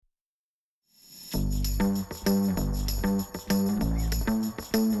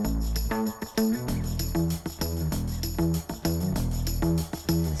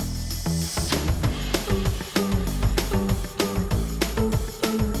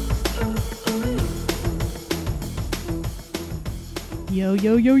Yo,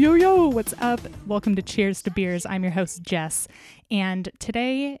 yo, yo, yo, yo, what's up? Welcome to Cheers to Beers. I'm your host, Jess. And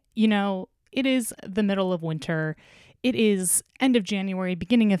today, it is the middle of winter. It is end of January,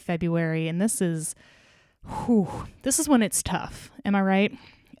 beginning of February, and this is when it's tough. Am I right?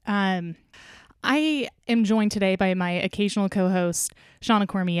 I am joined today by my occasional co-host, Shauna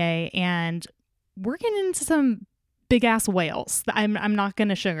Cormier, and we're getting into some big-ass whales. I'm not going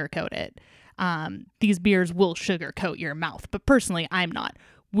to sugarcoat it. These beers will sugarcoat your mouth, but personally, I'm not.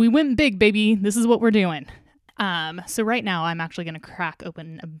 We went big, baby. This is what we're doing. So right now, I'm actually going to crack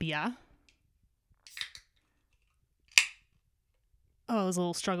open a beer. Oh, it was a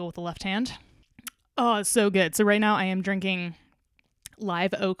little struggle with the left hand. Oh, it's so good. So right now, I am drinking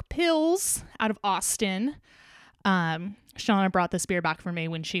Live Oak Pils out of Austin. Shauna brought this beer back for me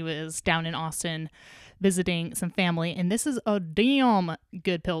when she was down in Austin visiting some family, and this is a damn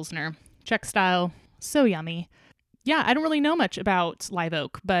good Pilsner. Czech style, so yummy. Yeah, I don't really know much about Live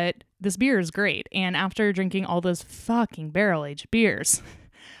Oak, but this beer is great. And after drinking all those fucking barrel-aged beers,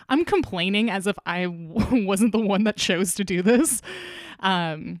 I'm complaining as if I wasn't the one that chose to do this.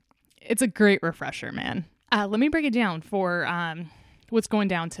 It's a great refresher, man. Let me break it down for what's going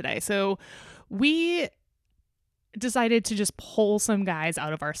down today. So we decided to just pull some guys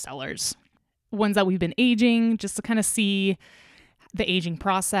out of our cellars, ones that we've been aging, just to kind of see the aging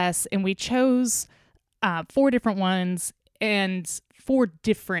process. And we chose 4 different ones and 4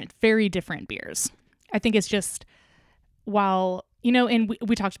 very different beers. I think it's just, while, and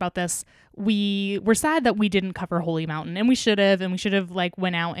we talked about this, we were sad that we didn't cover Holy Mountain, and we should have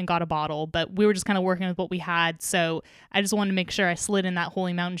went out and got a bottle, but we were just kind of working with what we had. So I just wanted to make sure I slid in that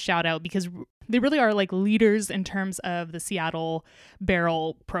Holy Mountain shout out, because they really are like leaders in terms of the Seattle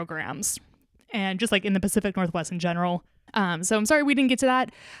barrel programs and just like in the Pacific Northwest in general. So I'm sorry we didn't get to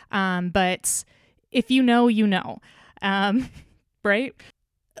that. But if you know, you know. Right?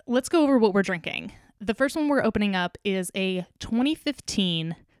 Let's go over what we're drinking. The first one we're opening up is a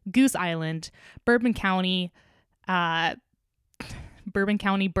 2015 Goose Island Bourbon County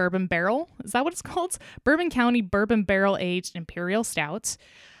Bourbon Barrel. Is that what it's called? Bourbon County Bourbon Barrel Aged Imperial Stout.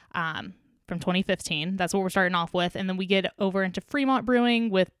 From 2015. That's what we're starting off with. And then we get over into Fremont Brewing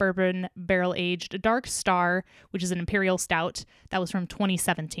with Bourbon Barrel Aged Dark Star, which is an Imperial Stout. That was from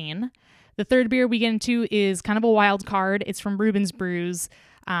 2017. The third beer we get into is kind of a wild card. It's from Reuben's Brews,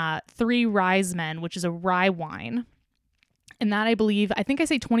 Three Rise Men, which is a rye wine. And that, I think I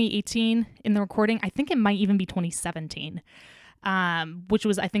say 2018 in the recording. I think it might even be 2017, which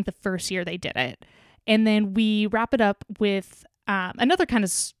was, I think, the first year they did it. And then we wrap it up with another kind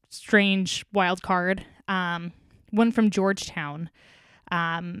of strange wild card, one from Georgetown.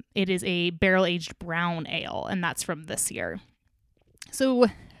 It is a barrel-aged brown ale, and that's from this year. So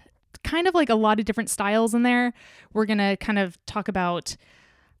kind of like a lot of different styles in there. We're going to kind of talk about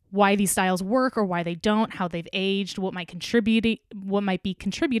why these styles work or why they don't, how they've aged, what might be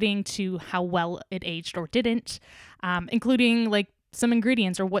contributing to how well it aged or didn't, including like some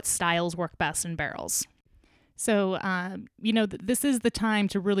ingredients or what styles work best in barrels. So, this is the time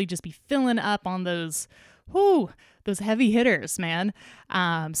to really just be filling up on those heavy hitters, man.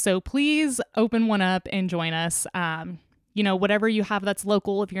 So please open one up and join us. Whatever you have that's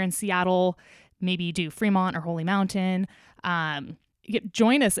local, if you're in Seattle, maybe do Fremont or Holy Mountain.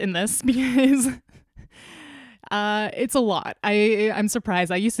 Join us in this because it's a lot. I'm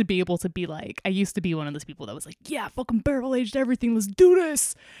surprised. I used to be one of those people that was like, yeah, fucking barrel aged everything. Let's do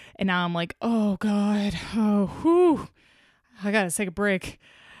this. And now I'm like, oh God. I gotta take a break.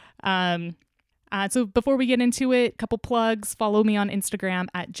 So before we get into it, couple plugs. Follow me on Instagram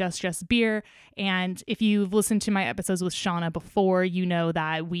at JustJustBeer. And if you've listened to my episodes with Shauna before, you know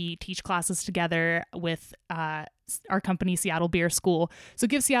that we teach classes together with our company, Seattle Beer School. So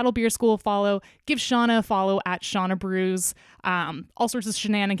give Seattle Beer School a follow. Give Shauna a follow at Shauna Brews. All sorts of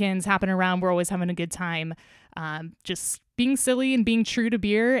shenanigans happen around. We're always having a good time. Just being silly and being true to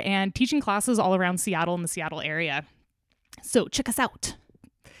beer and teaching classes all around Seattle and the Seattle area. So check us out.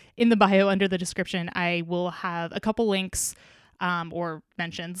 In the bio under the description, I will have a couple links or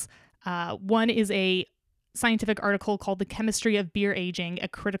mentions. One is a scientific article called The Chemistry of Beer Aging, a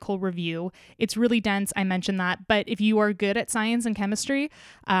Critical Review. It's really dense. I mentioned that. But if you are good at science and chemistry,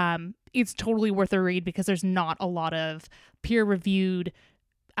 it's totally worth a read because there's not a lot of peer-reviewed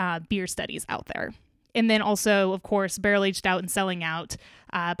beer studies out there. And then also, of course, Barrel Aged Out and Selling Out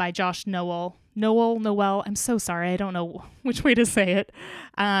by Josh Noel. I'm so sorry. I don't know which way to say it.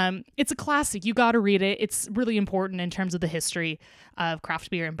 It's a classic. You got to read it. It's really important in terms of the history of craft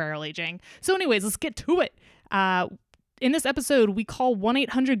beer and barrel aging. So anyways, let's get to it. In this episode, we call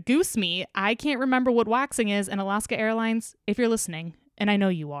 1-800-GOOSE-ME. I can't remember what waxing is, and Alaska Airlines, if you're listening, and I know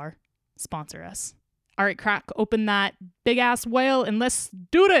you are, sponsor us. All right, crack open that big ass whale and let's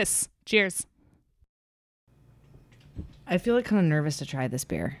do this. Cheers. I feel like kind of nervous to try this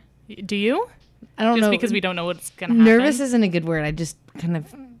beer. Do you? I don't know. Just because we don't know what's going to happen? Nervous isn't a good word. I just kind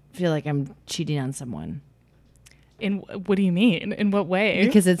of feel like I'm cheating on someone. In what do you mean? In what way?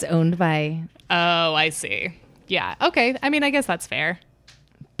 Because it's owned by... Oh, I see. Yeah. Okay. I mean, I guess that's fair.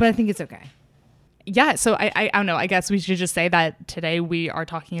 But I think it's okay. Yeah. So I don't know. I guess we should just say that today we are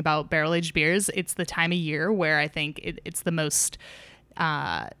talking about barrel-aged beers. It's the time of year where I think it's the most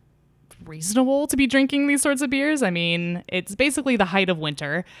reasonable to be drinking these sorts of beers. I mean, it's basically the height of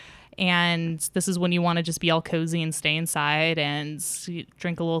winter. And this is when you want to just be all cozy and stay inside and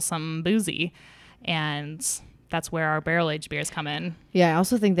drink a little something boozy. And that's where our barrel-aged beers come in. Yeah, I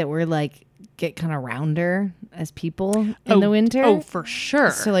also think that we're like get kind of rounder as people in the winter. Oh, for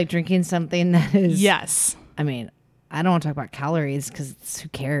sure. So like drinking something that is... Yes. I mean, I don't want to talk about calories because who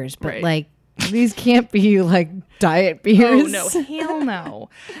cares? But Right. like these can't be like diet beers. Oh, no. Hell no.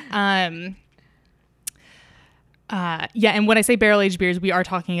 Yeah, and when I say barrel-aged beers, we are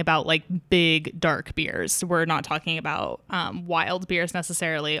talking about like big, dark beers. We're not talking about wild beers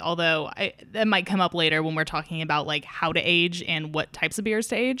necessarily, although that might come up later when we're talking about like how to age and what types of beers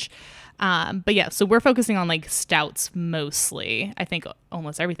to age. But yeah, so we're focusing on like stouts mostly. I think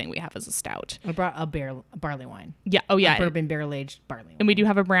almost everything we have is a stout. I brought a barley wine. Yeah. Oh, yeah. A bourbon barrel-aged barley wine. And we do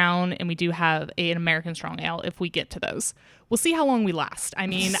have a brown, and we do have an American strong ale if we get to those. We'll see how long we last. I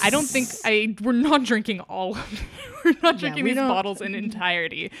mean, I don't think we're not drinking all of we're not drinking these bottles in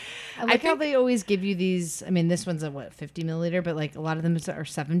entirety. I like how they always give you these. I mean, this one's a 50 milliliter, but like a lot of them are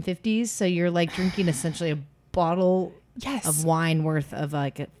 750s. So you're like drinking essentially a bottle of wine worth of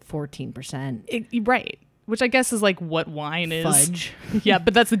like 14%. Right. Which I guess is like what wine is. Fudge. Yeah,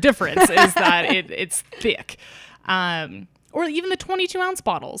 but that's the difference is that it's thick. Or even the 22-ounce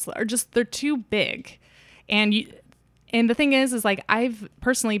bottles are just, they're too big. And the thing is like I've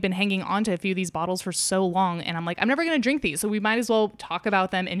personally been hanging on to a few of these bottles for so long, and I'm like, I'm never going to drink these. So we might as well talk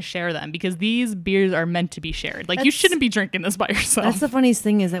about them and share them because these beers are meant to be shared. Like you shouldn't be drinking this by yourself. That's the funniest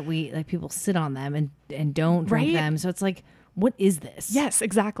thing is that we like people sit on them and don't drink them. So it's like, what is this? Yes,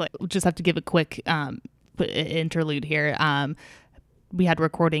 exactly. We'll just have to give a quick interlude here. We had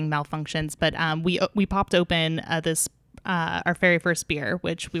recording malfunctions, but we popped open this our very first beer,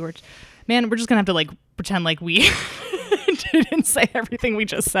 which we're just gonna have to like pretend like we didn't say everything we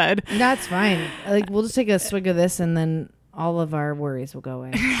just said. That's fine. Like we'll just take a swig of this and then all of our worries will go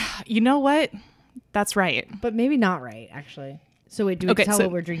away. You know what? That's right. But maybe not right, actually. So wait, do we tell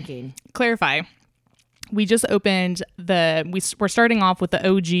what we're drinking? Clarify. We just opened we're starting off with the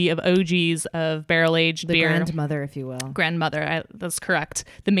OG of OGs of barrel-aged beer. The grandmother, if you will. Grandmother, that's correct.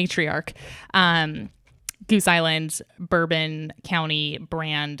 The matriarch. Goose Island Bourbon County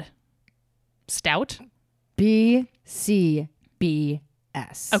brand stout. BCBS.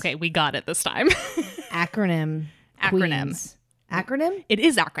 Okay, we got it this time. Acronym. Queens. Acronym? It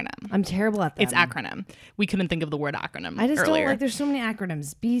is acronym. I'm terrible at that. It's acronym. We couldn't think of the word acronym. I just earlier. don't like. There's so many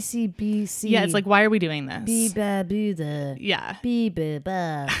acronyms. BCBC. Yeah, it's like, why are we doing this? B-ba-boo-da. Yeah.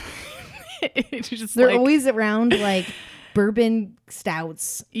 B-ba-ba. They're like, always around like bourbon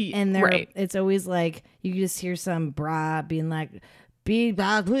stouts, and they're right. It's always like you just hear some bra being like, stood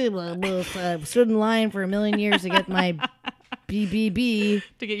in line for a million years to get my BBB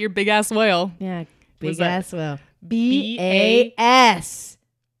to get your big ass oil. Yeah, big ass oil. BAS.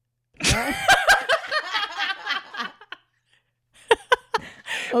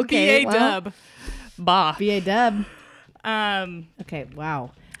 Okay, BA dub. Bah. BA dub. Okay, wow.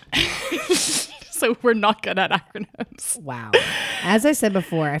 So we're not good at acronyms. Wow. As I said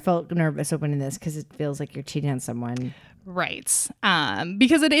before, I felt nervous opening this because it feels like you're cheating on someone. Right.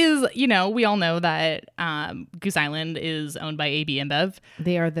 Because it is, we all know that Goose Island is owned by AB InBev.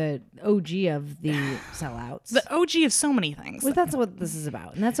 They are the OG of the sellouts. The OG of so many things. Well, that's what this is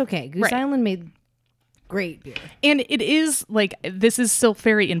about. And that's okay. Goose Island made great beer. And it is like, this is still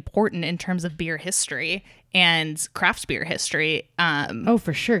very important in terms of beer history and craft beer history. Oh,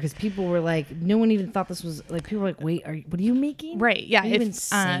 for sure. Because people were like, no one even thought this was like, people were like, wait, what are you making? Right. Yeah. Are you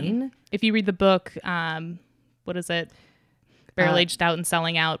insane? If you read the book, what is it? Barrel Aged Stout and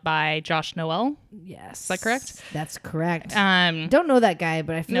Selling Out by Josh Noel. Yes. Is that correct? That's correct. Don't know that guy,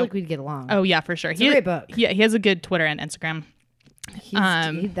 but I feel no. like we'd get along. Oh, yeah, for sure. It's a great book. Yeah, he has a good Twitter and Instagram.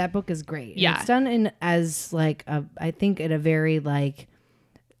 That book is great. Yeah. And it's done in as like I think in a very like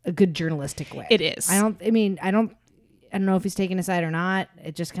a good journalistic way. It is. I don't know if he's taking a side or not.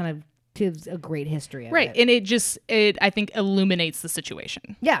 It just kind of gives a great history of Right. it. And it I think illuminates the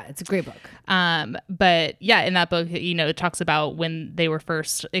situation. Yeah, it's a great book. But yeah, in that book, it talks about when they were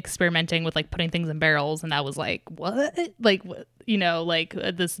first experimenting with like putting things in barrels, and that was like, what? Like,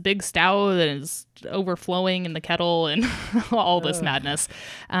 this big stout that is overflowing in the kettle and all this madness.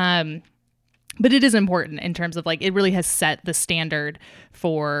 But it is important in terms of like, it really has set the standard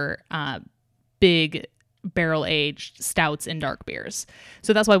for big barrel aged stouts and dark beers.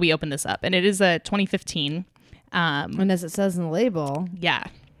 So that's why we opened this up. And it is a 2015. And as it says in the label, Yeah.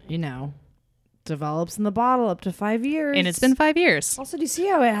 Develops in the bottle up to 5 years. And it's been 5 years. Also, do you see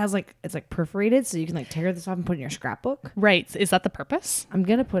how it has like, it's like perforated so you can like tear this off and put it in your scrapbook? Right. Is that the purpose? I'm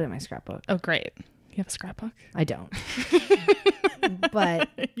going to put it in my scrapbook. Oh, great. You have a scrapbook? I don't. But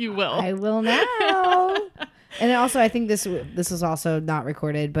You will. I will now. And also, I think this was also not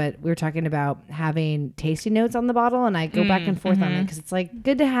recorded, but we were talking about having tasting notes on the bottle, and I go back and forth on it because it's like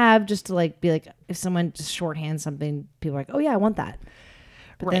good to have, just to like be like, if someone just shorthands something, people are like, oh yeah, I want that.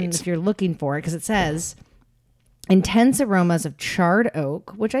 But then if you're looking for it, because it says intense aromas of charred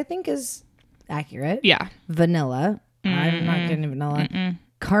oak, which I think is accurate. Yeah. Vanilla. I'm not getting vanilla.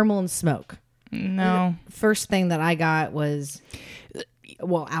 Caramel and smoke. No. First thing that I got was,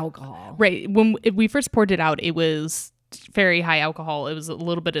 alcohol. Right. When we first poured it out, it was very high alcohol. It was a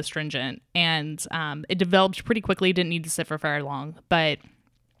little bit astringent, and it developed pretty quickly. Didn't need to sit for very long, but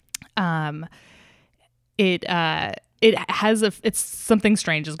it has it's something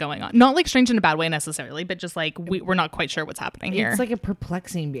strange is going on. Not like strange in a bad way necessarily, but just like we're not quite sure what's happening here. It's like a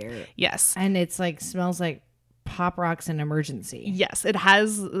perplexing beer. Yes. And it's like smells like Pop Rocks in Emergency. Yes, it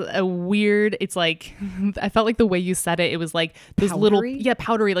has a weird, it's like, I felt like the way you said it, it was like those powdery?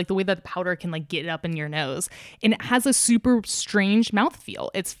 powdery, like the way that the powder can like get up in your nose. And it has a super strange mouthfeel.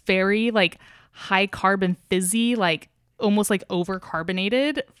 It's very like high carb and fizzy, like almost like over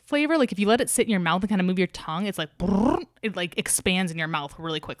carbonated flavor. Like if you let it sit in your mouth and kind of move your tongue, it's like, it like expands in your mouth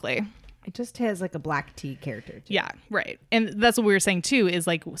really quickly. It just has like a black tea character. Yeah, right. And that's what we were saying too, is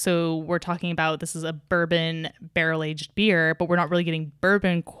like, so we're talking about this is a bourbon barrel aged beer, but we're not really getting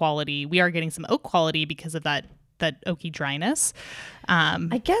bourbon quality. We are getting some oak quality because of that oaky dryness.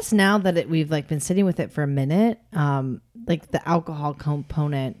 I guess now that we've like been sitting with it for a minute, like the alcohol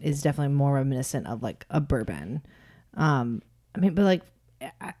component is definitely more reminiscent of like a bourbon. But like,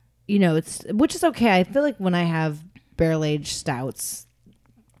 it's, which is okay. I feel like when I have barrel aged stouts,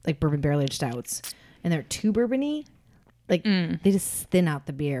 like bourbon barrel aged stouts, and they're too bourbony, like they just thin out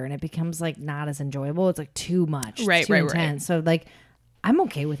the beer and it becomes like not as enjoyable. It's like too much, it's too intense. So like, I'm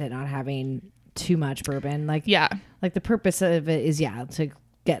okay with it not having too much bourbon. Like, yeah, like the purpose of it is to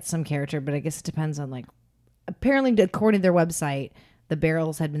get some character, but I guess it depends on like, apparently according to their website, the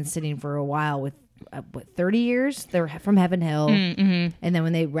barrels had been sitting for a while with 30 years. They're from Heaven Hill, and then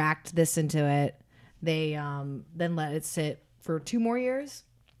when they racked this into it, they then let it sit for 2 more years.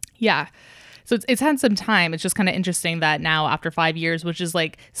 Yeah. So it's had some time. It's just kind of interesting that now after 5 years, which is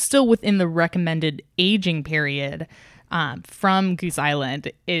like still within the recommended aging period from Goose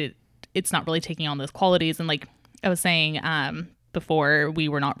Island, it's not really taking on those qualities. And like I was saying before we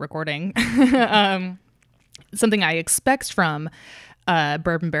were not recording, something I expect from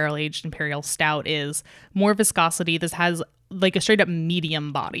bourbon barrel aged imperial stout is more viscosity. This has like a straight up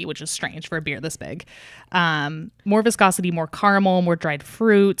medium body, which is strange for a beer this big. More viscosity, more caramel, more dried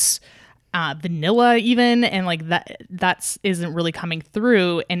fruits, vanilla even, and like that isn't really coming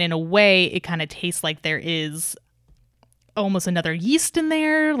through. And in a way, it kind of tastes like there is almost another yeast in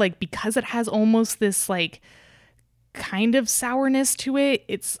there, like because it has almost this like kind of sourness to it.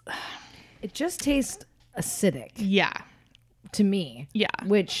 It just tastes acidic. Yeah. To me. Yeah.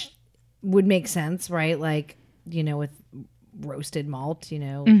 Which would make sense, right? Like, with roasted malt,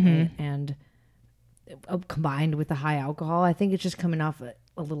 and combined with the high alcohol, I think it's just coming off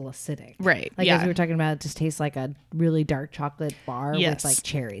a little acidic. Right. Like yeah. as we were talking about, it just tastes like a really dark chocolate bar Yes. with like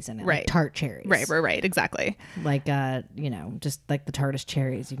cherries in it. Right. Like tart cherries. Right. Exactly. Like, just like the tartest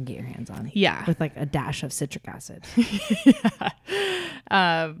cherries you can get your hands on. Yeah. With like a dash of citric acid.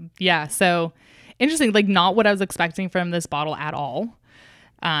 Yeah. So interesting. Like not what I was expecting from this bottle at all.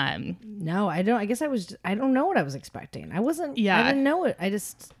 No, I don't. I guess I don't know what I was expecting. I didn't know it. I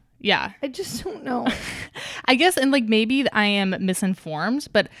just don't know. I guess, and like maybe I am misinformed,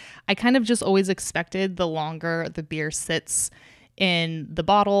 but I kind of just always expected the longer the beer sits in the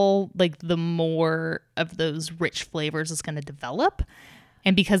bottle, like the more of those rich flavors is going to develop.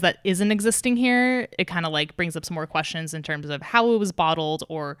 And because that isn't existing here, it kind of like brings up some more questions in terms of how it was bottled,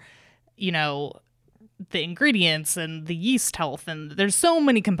 or, the ingredients and the yeast health, and there's so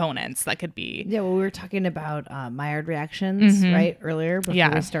many components that could be. Yeah, well, we were talking about Maillard reactions, right, earlier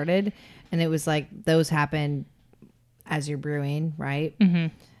before we started, and it was like those happen as you're brewing, right?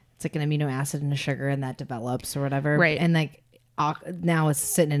 It's like an amino acid and a sugar, and that develops or whatever, right? And like now it's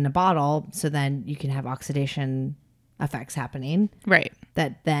sitting in a bottle, so then you can have oxidation effects happening, right?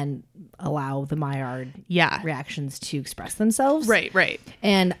 That then allow the Maillard reactions to express themselves, right.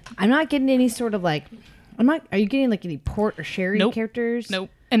 And I'm not getting any sort of like, are you getting like any port or sherry characters? Nope.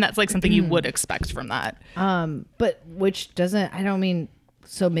 And that's like something you would expect from that. But which doesn't, I don't mean,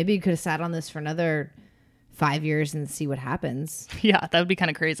 so maybe you could have sat on this for another 5 years and see what happens. Yeah, that would be kind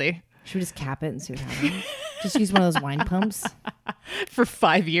of crazy. Should we just cap it and see what happens? Just use one of those wine pumps for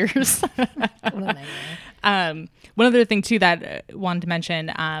 5 years. What a nightmare. One other thing too that I wanted to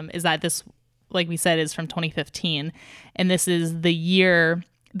mention is that this, like we said, is from 2015, and this is the year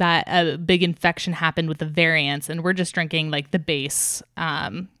that a big infection happened with the variants, and we're just drinking like the base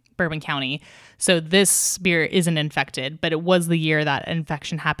Bourbon County. So this beer isn't infected, but it was the year that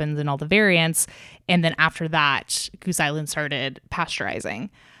infection happens in all the variants, and then after that, Goose Island started pasteurizing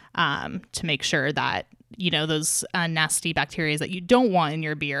to make sure that those nasty bacteria that you don't want in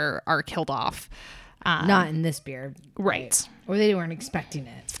your beer are killed off. Not in this beer. Right. Or they weren't expecting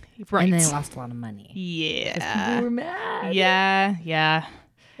it. Right. And they lost a lot of money. Yeah. People were mad. Yeah.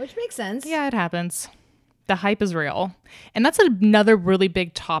 Which makes sense. Yeah, it happens. The hype is real. And that's another really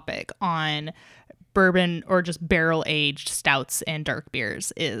big topic on bourbon or just barrel aged stouts and dark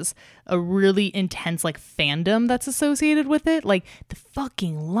beers, is a really intense like fandom that's associated with it. Like the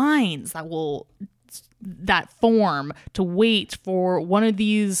fucking lines that form to wait for one of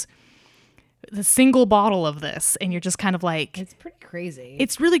these, the single bottle of this, and you're just kind of like, it's pretty crazy.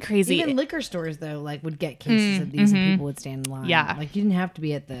 It's really crazy. Even liquor stores though, like would get cases of these, and people would stand in line. Yeah, like you didn't have to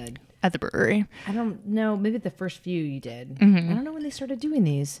be at the brewery. I don't know. Maybe the first few you did. I don't know when they started doing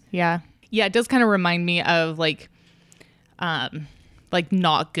these. Yeah. It does kind of remind me of like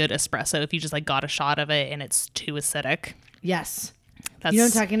not good espresso if you just like got a shot of it and it's too acidic. Yes. You know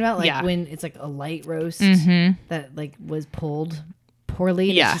what I'm talking about? Like when it's like a light roast that like was pulled poorly.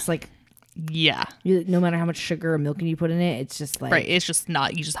 And it's just like, no matter how much sugar or milk you put in it, it's just like, right. It's just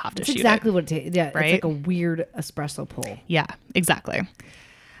not, you just have to shoot exactly it. what it tastes. Yeah. Right? It's like a weird espresso pull. Yeah, exactly.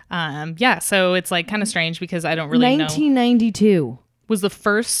 So it's like kind of strange because I don't really know. 1992 was the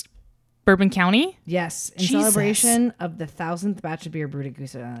first Bourbon County. Yes. In celebration of the 1,000th batch of beer brewed at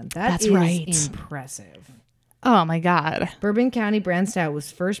Goose Island. That's right. Impressive. Oh my God. Bourbon County Brand Stout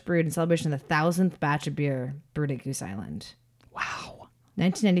was first brewed in celebration of the 1,000th batch of beer brewed at Goose Island. Wow.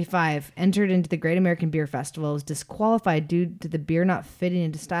 1995, entered into the Great American Beer Festival, was disqualified due to the beer not fitting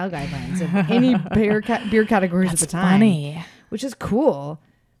into style guidelines of any beer categories at the time. Funny. Which is cool.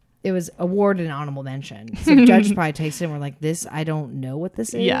 It was awarded an honorable mention. So the judges probably tasted it and were like, this, I don't know what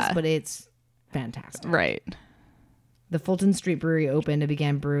this is, but it's fantastic. Right. The Fulton Street Brewery opened and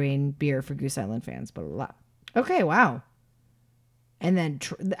began brewing beer for Goose Island fans. Blah, blah, blah. Okay, wow. And then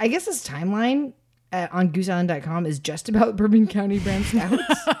I guess this timeline on gooseisland.com is just about Bourbon County Brand Stouts.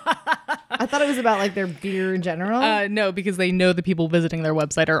 I thought it was about like their beer in general. No, because they know the people visiting their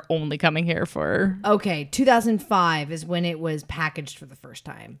website are only coming here for... Okay, 2005 is when it was packaged for the first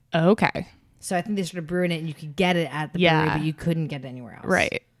time. Okay. So I think they started brewing it and you could get it at the brewery, but you couldn't get it anywhere else.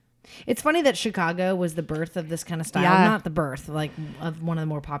 Right. It's funny that Chicago was the birth of this kind of style. Yeah. Not the birth, like of one of the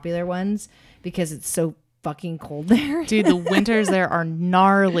more popular ones, because it's so fucking cold there. Dude, the winters there are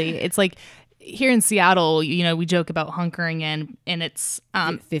gnarly. It's like here in Seattle, we joke about hunkering in and it's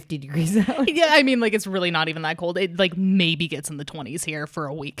 50 degrees out. Yeah, I mean, like it's really not even that cold. It like maybe gets in the 20s here for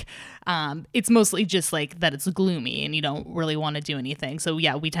a week. It's mostly just like that it's gloomy and you don't really want to do anything. So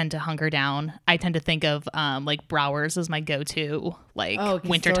yeah, we tend to hunker down. I tend to think of like Browers as my go-to like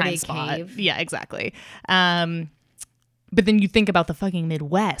wintertime spot. Cave. Yeah, exactly. But then you think about the fucking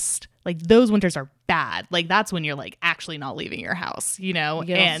Midwest. Like those winters are bad. Like that's when you're like actually not leaving your house, You get all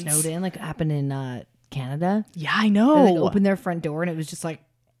snowed in, like happened in Canada. Yeah, I know. They like opened their front door and it was just like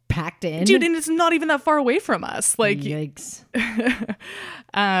packed in. Dude, and it's not even that far away from us. Like yikes.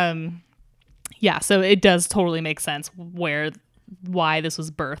 Yeah, so it does totally make sense why this was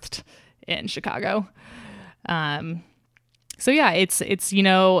birthed in Chicago. So yeah, it's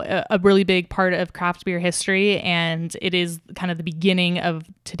a really big part of craft beer history, and it is kind of the beginning of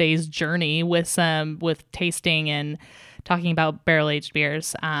today's journey with tasting and talking about barrel aged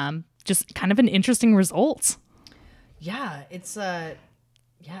beers. Just kind of an interesting result. Yeah, it's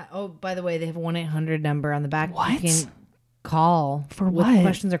yeah. Oh, by the way, they have a 1-800 number on the back. What? You can call for with what?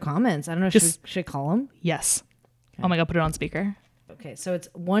 Questions or comments. I don't know. Should I call them? Yes. Okay. Oh my God, put it on speaker. Okay, so it's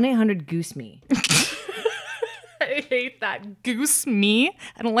 1-800 Goose Me. hate that. Goose me.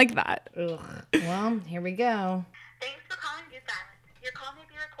 I don't like that. Ugh. Well, here we go. Thanks for calling Goose Island. Your call may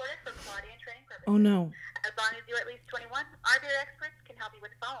be recorded for quality and training purposes. Oh no. As long as you're at least 21, our beer experts can help you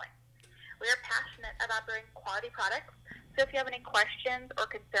with the following. We are passionate about brewing quality products, so if you have any questions or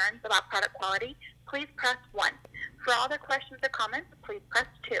concerns about product quality, please press 1. For all other questions or comments, please press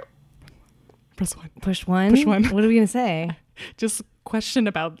 2. Press 1. Push one. Push one. What are we gonna say? Just question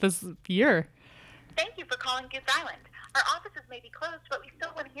about this year. Thank you for calling Goose Island. Our offices may be closed, but we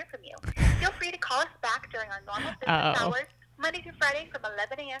still want to hear from you. Feel free to call us back during our normal business hours, Monday through Friday from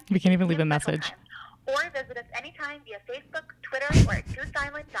 11 a.m. We can't even leave a Central message. Time, or visit us anytime via Facebook, Twitter, or at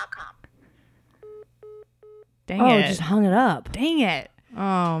gooseisland.com. Dang Oh, it. just hung it up. Dang it.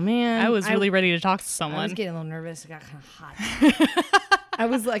 Oh man. I was really ready to talk to I someone. was getting a little nervous. It got kind of hot. I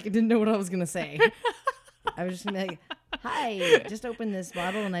was like, I didn't know what I was gonna say. I was just gonna be like, "Hi, just opened this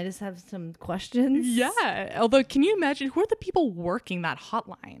bottle and I just have some questions." Yeah. Although, can you imagine who are the people working that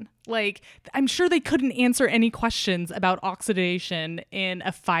hotline? Like, I'm sure they couldn't answer any questions about oxidation in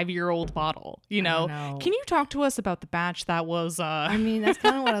a 5-year-old bottle. You know? know. Can you talk to us about the batch that was? I mean, that's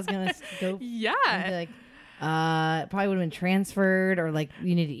kind of what I was gonna go. Yeah. And be like, it probably would have been transferred, or like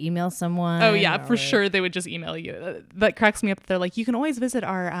you need to email someone. Oh yeah, for or- sure they would just email you. That cracks me up. They're like, you can always visit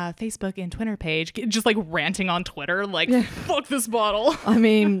our Facebook and Twitter page. Just like ranting on Twitter, like fuck this bottle. I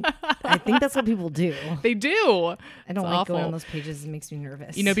mean, I think that's what people do. They do. I don't It's like going awful. on those pages. It makes me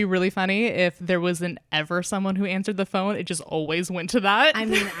nervous. You know, it'd be really funny if there wasn't ever someone who answered the phone. It just always went to that. I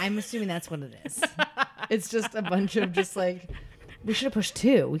mean, I'm assuming that's what it is. It's just a bunch of just like, we should have pushed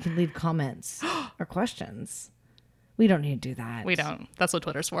 2. We can leave comments or questions. We don't need to do that. We don't. That's what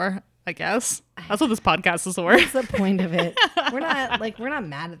Twitter's for, I guess. That's what this podcast is for. What's the point of it? We're not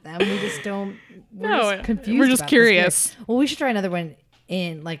mad at them. We just don't. We're No, just confused. we're just about this curious. beer. Well, we should try another one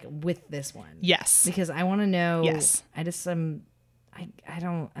in like with this one. Yes. Because I want to know. Yes. I just I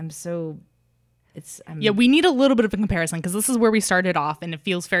don't. I'm so. It's. Yeah, we need a little bit of a comparison because this is where we started off and it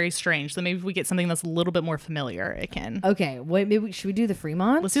feels very strange. So maybe if we get something that's a little bit more familiar, it can. Okay. Wait. Maybe should we do the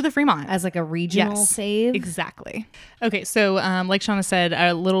Fremont? Let's do the Fremont. as like a regional save. Exactly. Okay, so like Shauna said,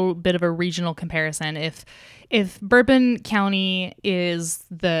 a little bit of a regional comparison. If Bourbon County is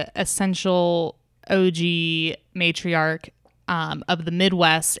the essential OG matriarch of the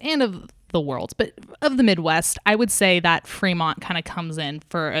Midwest and of the world, but of the Midwest, I would say that Fremont kind of comes in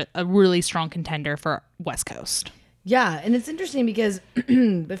for a really strong contender for West Coast. Yeah, and it's interesting because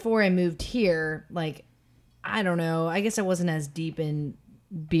before I moved here, like, I don't know, I guess I wasn't as deep in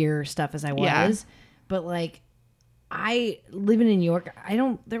beer stuff as I was, Yeah. but like, I living in New York,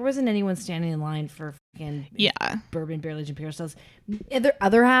 there wasn't anyone standing in line for fucking Yeah. bourbon, barrel aged imperial styles.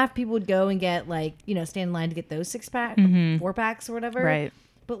 Other half people would go and get like, stand in line to get those 6-pack, 4-packs or whatever. Right.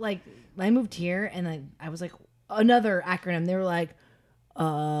 But like, I moved here and I was like, another acronym. They were like,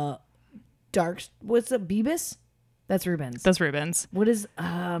 what's up, Bebus? That's Rubens. Those Rubens. What is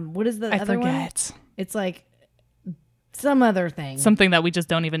the I other one? forget. It's like some other thing. Something that we just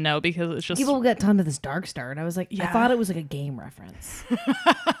don't even know because it's just People got tongue to this Dark Star, and I was like, I Yeah. thought it was like a game reference.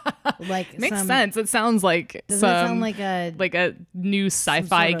 Like makes some- sense. It sounds like Doesn't it some sound like a new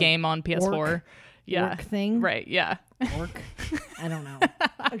sci-fi sort of game on PS4. orc- Yeah. orc thing? Right, yeah. orc? I don't know.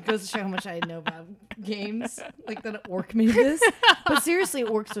 It goes to show how much I know about games. Like that an orc made this. But seriously,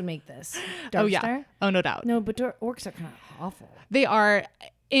 orcs would make this. Dark Oh yeah. Star? Oh no doubt. No, but orcs are kind of awful. They are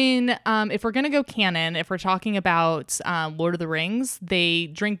in if we're going to go canon, if we're talking about Lord of the Rings, they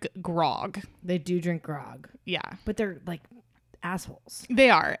drink grog. They do drink grog, Yeah. but they're like assholes. They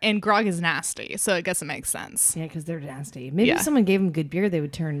are. And grog is nasty, so I guess it makes sense. Yeah, because they're nasty. Maybe Yeah. if someone gave them good beer, they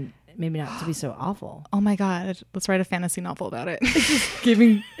would turn maybe not to be so awful. Oh my god, let's write a fantasy novel about it.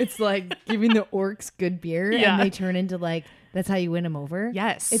 It's like giving the orcs good beer, Yeah. and they turn into like that's how you win them over.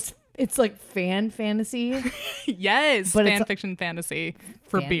 Yes. It's like fan fantasy. Yes, But fan it's- fiction fantasy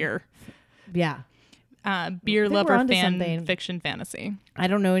for Fan- beer. Yeah, Beer think we're lover onto fan something. fiction fantasy. I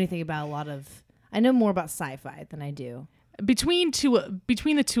don't know anything about a lot of. I know more about sci-fi than I do. Between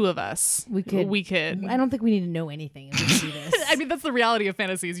the two of us, We could. I don't think we need to know anything if we can do this. I mean, that's the reality of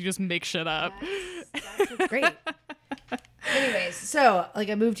fantasies. You just make shit up. That's great. Anyways, so like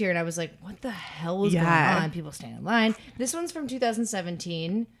I moved here and I was like, what the hell is Yeah. going on? People stand in line. This one's from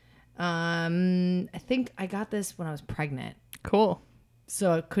 2017. I think I got this when I was pregnant, Cool.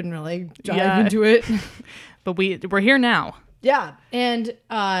 so I couldn't really dive Yeah. into it. But we're here now. Yeah, and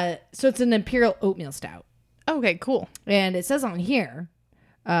so it's an imperial oatmeal stout, Okay, cool. and it says on here,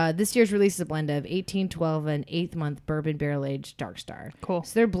 this year's release is a blend of 18, 12, and 8th month bourbon barrel aged Dark Star. Cool.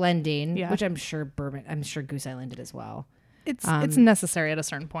 So they're blending, Yeah. which I'm sure Goose Island did as well. It's necessary at a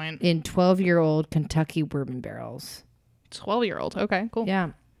certain point. in 12-year-old Kentucky bourbon barrels. 12-year-old. Okay, cool.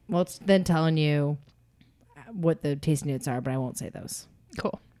 Yeah. Well, it's then telling you what the tasting notes are, but I won't say those.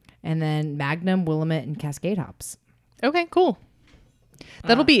 Cool. And then Magnum, Willamette, and Cascade hops. Okay, cool.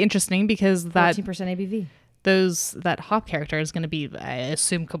 That'll be interesting because 14% ABV. that hop character is going to be, I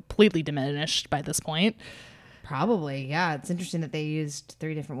assume, completely diminished by this point. Probably, yeah. It's interesting that they used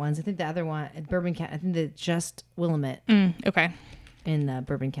 3 different ones. I think the other one at Bourbon County, I think that just Willamette Okay. in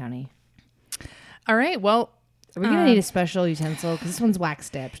Bourbon County. All right. Well, Are we gonna need a special utensil? Because this one's wax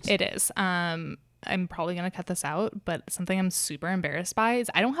dipped. it is. I'm probably going to cut this out, but something I'm super embarrassed by is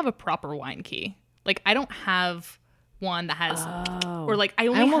I don't have a proper wine key. Like, I don't have one that has, or like I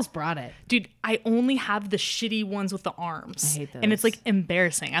almost brought it. Dude, I only have the shitty ones with the arms. I hate those. And it's like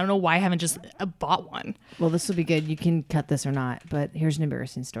embarrassing. I don't know why I haven't just bought one. Well, this will be good. You can cut this or not, but here's an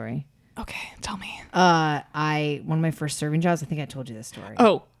embarrassing story. Okay, tell me. One of my first serving jobs, I think I told you this story.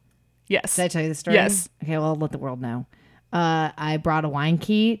 Oh, yes. Did I tell you the story? Yes. Okay, well, I'll let the world know. I brought a wine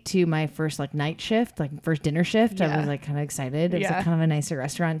key to my first like night shift, like first dinner shift. Yeah. I was like kind of excited. It was Yeah. like kind of a nicer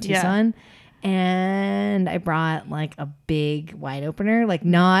restaurant in Yeah. Tucson. And I brought like a big wine opener, like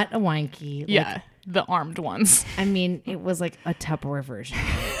not a wine key. Like, Yeah, the armed ones. I mean, it was like a Tupperware version.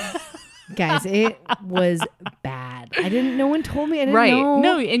 Guys, it was bad. No one told me. I didn't know.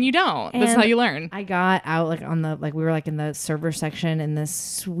 No, and you don't. That's And how you learn. I got out like on the we were like in the server section, and this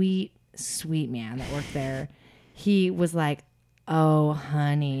sweet man that worked there, he was like, "Oh,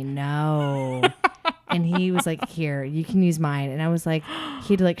 honey, no." And he was like, "Here, you can use mine." And I was like,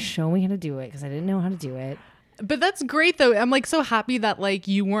 he had to like show me how to do it because I didn't know how to do it. But that's great though. I'm like so happy that like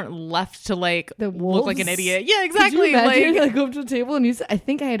you weren't left to like The look like an wolves? idiot. Yeah, Could exactly. you imagine, Like, like go up to the table and use? I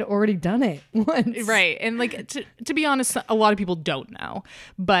think I had already done it once. right. And like to be honest, a lot of people don't know.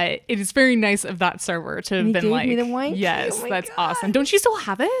 But it is very nice of that server to have he been gave like, me the wine key. yes, Oh my that's God. awesome. Don't you still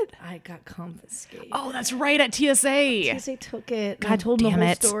have it? I got confiscated. Oh, that's right, at TSA. TSA took it. God I told them the damn whole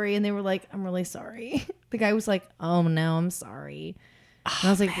it. story, and they were like, "I'm really sorry." The guy was like, "Oh no, I'm sorry." And I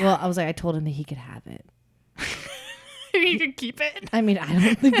was like, "Well, I told him that he could have it." You can keep it. I mean, I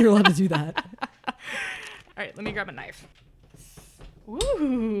don't think you're allowed to do that. All right, let me grab a knife.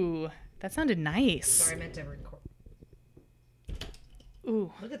 Ooh, that sounded nice. I meant to record.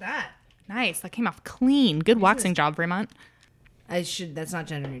 Ooh, Look at that. nice. That came off clean. Good waxing job, Fremont. That's not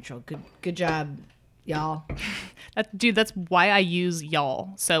gender neutral. Good job, y'all. Dude, that's why I use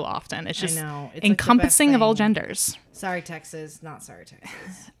y'all so often. It's just know. It's like the encompassing best of all thing. genders. Sorry, Texas. Not sorry,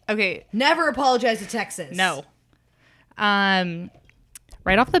 Texas. Okay, Never apologize to Texas. no.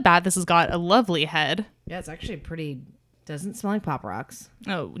 Right off the bat, this has got a lovely head. Yeah, it's actually pretty. Doesn't smell like Pop Rocks.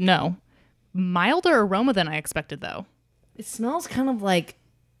 Oh, no. Milder aroma than I expected, though. It smells kind of like,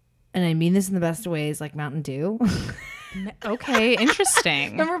 and I mean this in the best of ways, like Mountain Dew. Okay,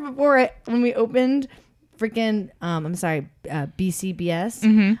 interesting. Remember before when we opened freaking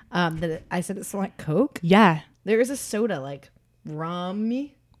BCBS, that I said it smelled like Coke. Yeah. There is a soda like rum.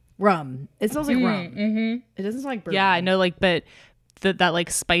 It smells like rum. Mm-hmm. It doesn't smell like bourbon. Yeah, I know, like, but that like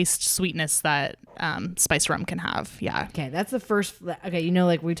spiced sweetness that spiced rum can have. Yeah. Okay, that's the first. Okay, you know,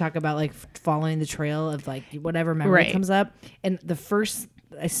 like we talk about like following the trail of like whatever memory Right. comes up, and the first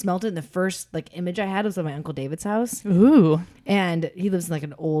I smelled it. And the first like image I had was at my Uncle David's house, Ooh. and he lives in like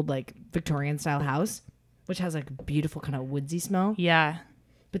an old like Victorian style house, which has like a beautiful kind of woodsy smell. Yeah.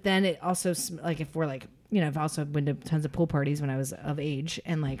 But then it also like if we're like, you know, I've also been to tons of pool parties when I was of age,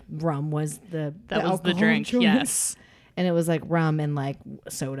 and like rum was That was the alcohol drink. choice. Yes. And it was like rum and like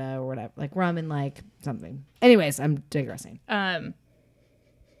soda or whatever, like rum and like something. Anyways, I'm digressing.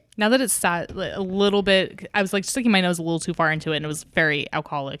 Now that it's sat a little bit, I was like sticking my nose a little too far into it, and it was very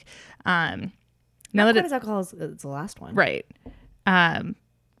alcoholic. Now that Quite it's as alcohol as the last one. right,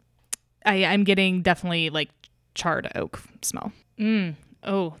 I'm getting definitely like charred oak smell.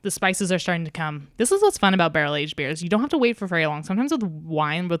 Oh, the spices are starting to come. This is what's fun about barrel aged beers. You don't have to wait for very long. Sometimes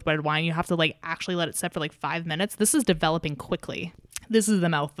with red wine, you have to like actually let it sit for like 5 minutes. This is developing quickly. This is the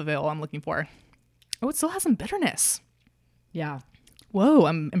mouthfeel I'm looking for. Oh, it still has some bitterness. Yeah. Whoa,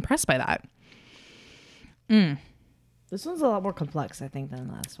 I'm impressed by that. This one's a lot more complex, I think, than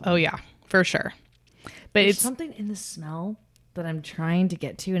the last one. Oh yeah, for sure. But There's it's something in the smell that I'm trying to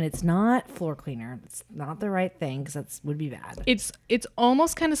get to, and it's not floor cleaner. It's not the right thing because that would be bad. it's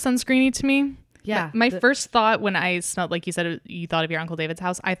almost kind of sunscreeny to me. Yeah, My first thought when I smelled, like you said, you thought of your Uncle David's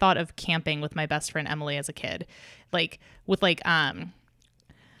house. I thought of camping with my best friend Emily as a kid, like with like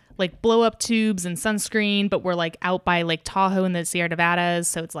blow up tubes and sunscreen, but we're like out by Lake Tahoe in the Sierra Nevadas,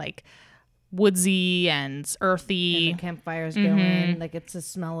 so it's like woodsy and earthy. and the campfires going, like it's a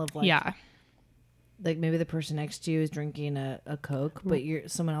smell of like Yeah, like maybe the person next to you is drinking a Coke, but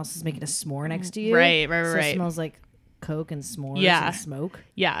someone else is making a s'more next to you. Right. So it smells like Coke and s'mores Yeah. and smoke.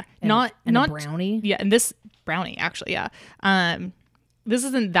 Yeah. And not a brownie. Yeah, and this brownie actually, yeah. This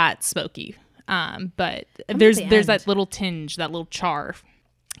isn't that smoky. But there's that little tinge, that little char.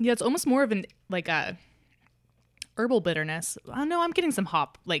 Yeah, it's almost more of an like a herbal bitterness. Oh no, I'm getting some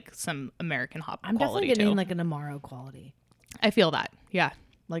hop, like some American hop I'm quality definitely getting too. like an Amaro quality, I feel that. Yeah.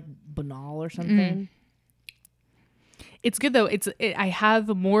 like banal or something. It's good though. I have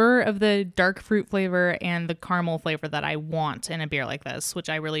more of the dark fruit flavor and the caramel flavor that I want in a beer like this, which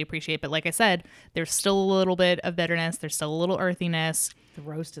I really appreciate. But like I said, there's still a little bit of bitterness. There's still a little earthiness. The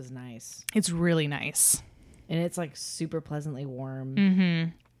roast is nice, It's really nice. and it's like super pleasantly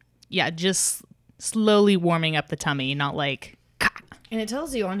warm. Yeah, just slowly warming up the tummy, not like And it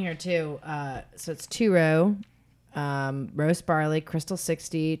tells you on here too. So it's 2-row, roast barley, Crystal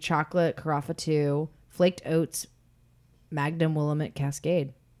 60, chocolate, Carafa 2, flaked oats, Magnum Willamette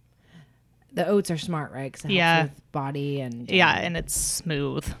Cascade. The oats are smart, right? Because it helps with body and yeah, and it's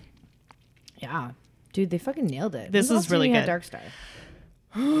smooth. yeah, dude, they fucking nailed it. This When's is the last time really you had good. Dark Star.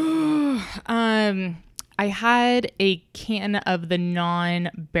 I had a can of the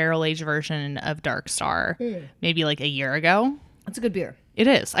non-barrel aged version of Dark Star maybe like a year ago. It's a good beer. It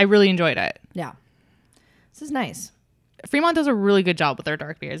is. I really enjoyed it. Yeah, this is nice. Fremont does a really good job with their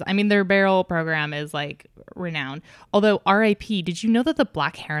dark beers. I mean, their barrel program is like renowned. Although RIP, did you know that the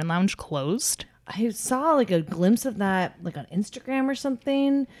Black Heron Lounge closed? I saw like a glimpse of that, like on Instagram or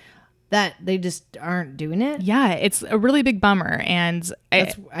something. That they just aren't doing it. Yeah, it's a really big bummer. And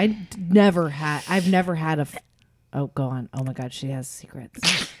I've never had a. Oh, go on. Oh my God, she has secrets.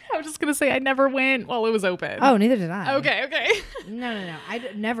 I was just gonna say I never went while it was open. Oh, neither did I. Okay. No.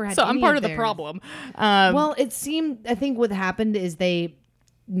 Never had. So I'm any part of the theirs. problem. Well, it seemed. I think what happened is they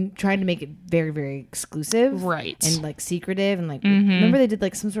tried to make it very, very exclusive, Right. and like secretive, and like remember they did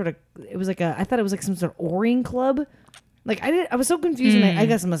like some sort of. It was like I thought it was like some sort of O-ring club. Like I was so confused. And I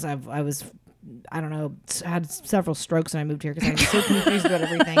guess I was. I don't know. Had several strokes when I moved here because I was so confused about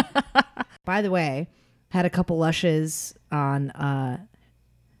everything. By the way, had a couple lushes on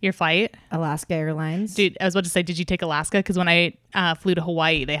Your flight? Alaska Airlines. Dude, I was about to say, did you take Alaska? Because when I flew to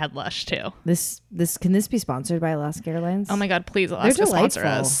Hawaii, they had Lush too. This can this be sponsored by Alaska Airlines? Oh my God, please, Alaska sponsor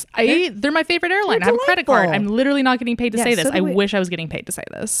delightful. us. They're my favorite airline. They're I have a credit card. delightful. I'm literally not getting paid to Yeah, say this. so do I we. wish I was getting paid to say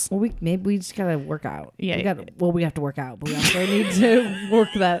this. Well, we just gotta work out. Yeah. We have to work out, but we also need to work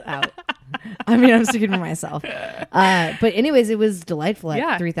that out. I mean, I'm speaking for myself. But anyways, it was delightful at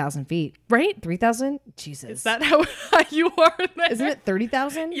Yeah. 3,000 feet. Right? 3,000? Jesus. Is that how you are there? Isn't it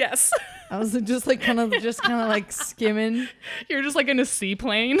 30,000? Yes. I was just kind of like skimming. You're just like in a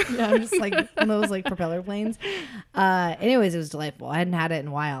seaplane. Yeah, I'm just like one of those like propeller planes. Anyways, it was delightful. I hadn't had it in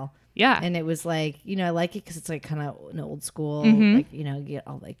a while. Yeah. And it was like, I like it because it's like kind of an old school, like, you get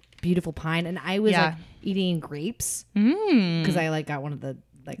all like beautiful pine. And I was Yeah. like eating grapes because I like got one of the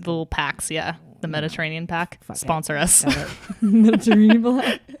like The little packs, yeah. The Mediterranean pack. Fuck it. Sponsor us. got it. Mediterranean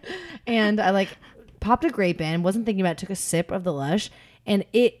black. And I like popped a grape in, wasn't thinking about it, took a sip of the Lush, and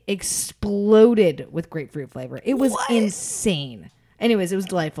it exploded with grapefruit flavor. It was insane. Anyways, it was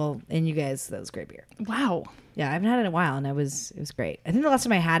delightful. And you guys, that was great beer. Wow. Yeah, I haven't had it in a while, and it was great. I think the last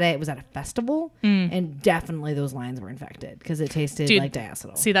time I had it was at a festival, and definitely those lines were infected because it tasted Dude, like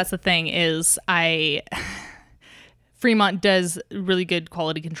diacetyl. See, that's the thing is Fremont does really good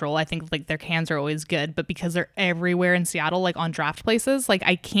quality control. I think like their cans are always good, but because they're everywhere in Seattle, like on draft places, like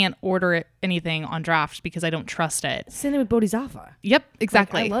I can't order anything on draft because I don't trust it. Same thing with Bodhisattva. Yep,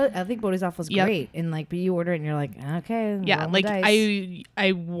 exactly. Like, I think Bodhisattva's Yep. great, and like, but you order it and you're like, okay, Yeah, roll the like dice.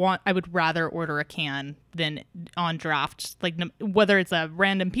 I would rather order a can than on draft, like whether it's a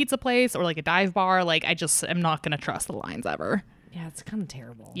random pizza place or like a dive bar. Like I just am not gonna trust the lines ever. Yeah, it's kind of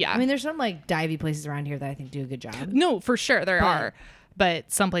terrible. Yeah. I mean, there's some like divey places around here that I think do a good job. No, for sure there are, but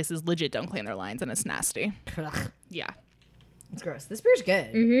some places legit don't clean their lines and it's nasty. Ugh, Yeah, it's gross. This beer's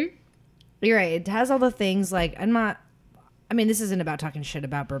good. Mm-hmm. You're right. It has all the things like this isn't about talking shit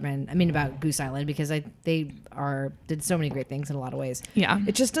about bourbon. I mean about Goose Island because they did so many great things in a lot of ways. yeah.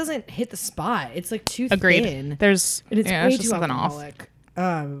 It just doesn't hit the spot. It's like too Agreed. thin. There's And it's yeah, way there's just too something off.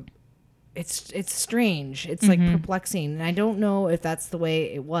 alcoholic. It's strange. It's like perplexing, and I don't know if that's the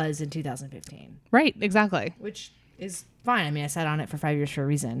way it was in 2015, Right, exactly. which is fine. I mean, I sat on it for 5 years for a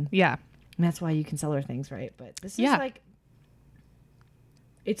reason, Yeah. and that's why you can sell her things, right? But this Yeah. is like,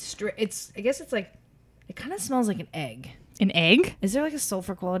 it's I guess it's like, it kind of smells like an egg. An egg? Is there like a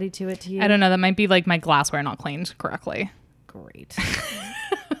sulfur quality to it to you? I don't know. That might be like my glassware not cleaned correctly. Great.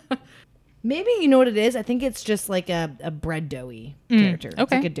 Maybe you know what it is? I think it's just like a bread doughy character. It's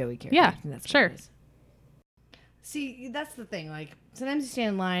okay. like a doughy character. Yeah, I think that's what sure. it is. See, that's the thing. Like, sometimes you stand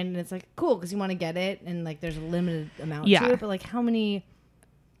in line and it's like cool because you want to get it, and like there's a limited amount Yeah. to it. But like, how many?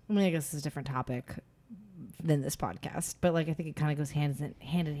 I mean, I guess this is a different topic than this podcast, but like I think it kind of goes hand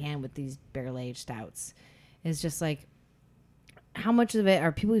in hand with these barrel aged stouts. It's just like, how much of it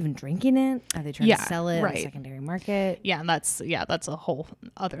are people even drinking it? Are they trying Yeah, to sell it in right. the secondary market? Yeah, and that's a whole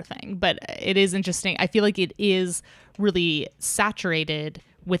other thing. But it is interesting. I feel like it is really saturated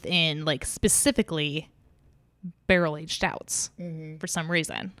within like specifically barrel aged stouts for some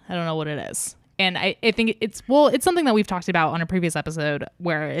reason. I don't know what it is. And I think it's something that we've talked about on a previous episode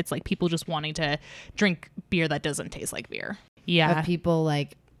where it's like people just wanting to drink beer that doesn't taste like beer. Yeah. Of people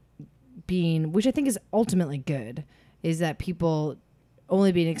like being, which I think is ultimately good, is that people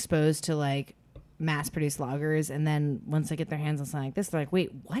only being exposed to like mass produced lagers, and then once they get their hands on something like this, they're like,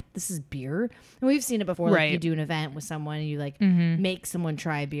 wait, what? This is beer? And we've seen it before. Like you do an event with someone and you like make someone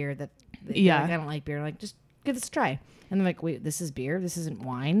try a beer that Yeah. like, I don't like beer. Like, just give this a try. And they're like, wait, this is beer? This isn't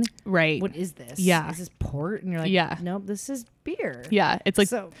wine? Right. What is this? Yeah. Is this port? And you're like, Yeah. nope, this is beer. Yeah. It's like,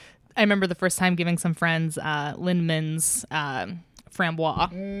 So I remember the first time giving some friends Lindman's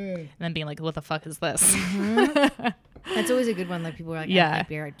Frambois and then being like, what the fuck is this? that's always a good one. Like people are like, I Yeah. don't like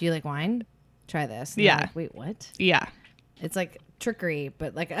beer. Do you like wine? Try this. And Yeah. they're like, wait, what? Yeah. It's like trickery,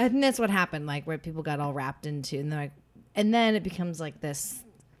 but like I think that's what happened. Like where people got all wrapped into, and they're like, and then it becomes like this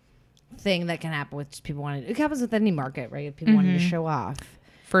thing that can happen with just people wanting. It happens with any market, right? If people wanting to show off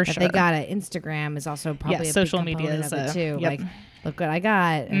For that sure. they got it. Instagram is also probably a social big media component is of it too. yep. Like, look what I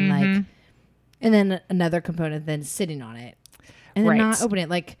got, and like, and then another component then sitting on it, and then Right. not opening it.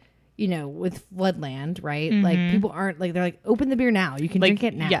 Like, you know, with Floodland, right? Like people aren't like, they're like, open the beer now. You can Like, drink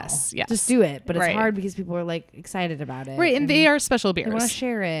it now. yes. Just do it. But it's Right. hard because people are like excited about it. Right. And they are special they want to beers.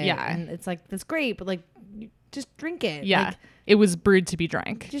 share it. Yeah. And it's like, that's great, but like, you just drink it. Yeah. Like, It was brewed to be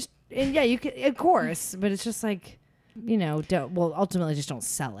drank. just, and yeah, you can, of course, but it's just like, you know, ultimately just don't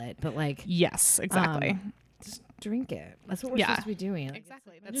sell it. But like, Yes, exactly. just drink it. That's what we're Yeah. supposed to be doing. Like,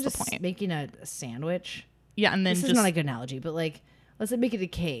 Exactly. imagine That's the just point. making a sandwich. Yeah. And then This just is not a good analogy, but like, let's make it a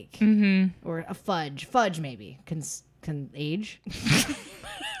cake or a fudge. Fudge maybe can age,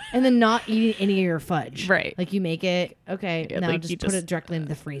 and then not eating any of your fudge. Right. Like you make it. Okay. Yeah, now like just you put just- it directly into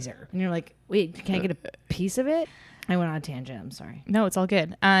the freezer, and you're like, wait, can I get a piece of it? I went on a tangent. I'm sorry. no, it's all good.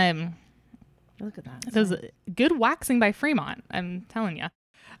 Look at that. That was good waxing by Fremont. I'm telling you.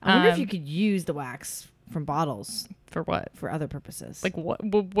 I wonder if you could use the wax from bottles For what? for other purposes. Like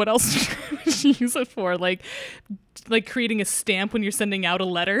what else would you use it for? Like creating a stamp when you're sending out a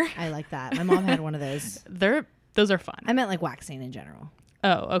letter. I like that. My mom had one of those. Those are fun. I meant like waxing in general.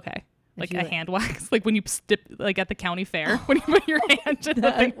 Oh, okay. Like you a like- hand wax, like when you dip, like at the county fair, when you put your hand in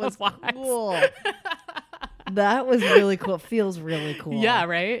the thing was of wax. cool. That was really cool. It feels really cool. Yeah,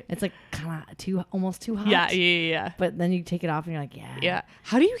 right. It's like kind of almost too hot. Yeah. But then you take it off and you're like, yeah. Yeah.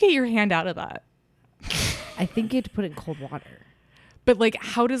 How do you get your hand out of that? I think you have to put it in cold water. But like,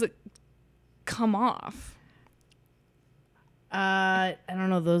 how does it come off? I don't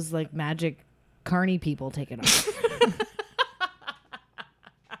know. Those like magic carny people take it off.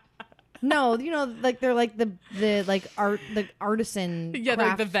 No, you know, like they're like the like the artisan. Yeah, craft.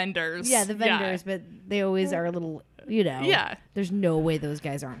 like the vendors. Yeah, the vendors, but they always are a little, you know. Yeah. There's no way those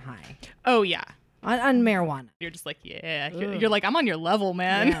guys aren't high Oh yeah. on marijuana. You're just like, yeah. You're like, I'm on your level,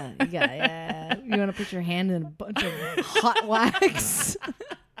 man. Yeah. You want to put your hand in a bunch of hot wax.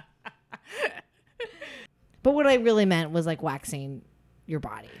 But what I really meant was like waxing your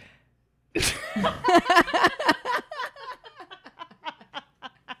body.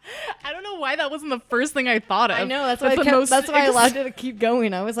 I don't know why that wasn't the first thing I thought of. I know, that's why I allowed you to keep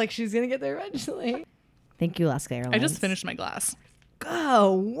going. I was like, she's gonna get there eventually. Thank you, Alaska Airlines. I just finished my glass.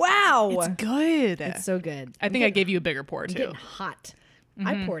 Oh wow, It's good. it's so good. I think I gave you a bigger pour I'm too. getting hot.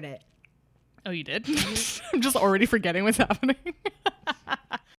 I poured it. Oh, you did? I'm just already forgetting what's happening.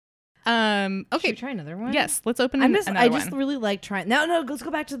 Should Okay. we try another one? Yes, let's open I another just one. really like trying. No, let's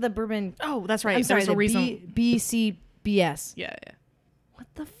go back to the bourbon. Oh, that's right. I'm sorry, There's a the reason. BCBS. Yeah. What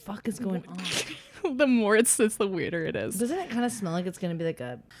the fuck is going on? The more it's the weirder it is. Doesn't it kind of smell like it's gonna be like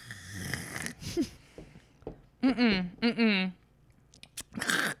a?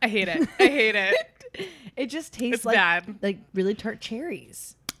 I hate it. I hate it. It just tastes It's like bad. like really tart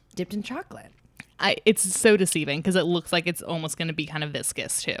cherries dipped in chocolate. It's so deceiving because it looks like it's almost going to be kind of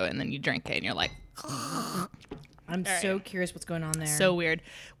viscous too, and then you drink it and you're like, I'm so curious what's going on there. so weird.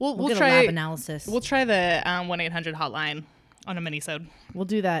 We'll get try a lab analysis. We'll try the 1-800 hotline on a mini-sode. We'll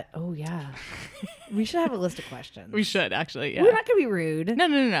do that. Oh yeah, we should have a list of questions. We should actually. Yeah. We're not gonna be rude.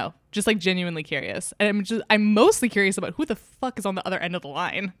 No. Just like genuinely curious, and I'm mostly curious about who the fuck is on the other end of the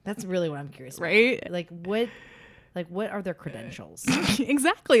line, That's really what I'm curious about. right? Like what Like, what are their credentials?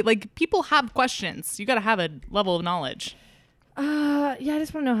 Exactly. Like, people have questions. You got to have a level of knowledge. Yeah, I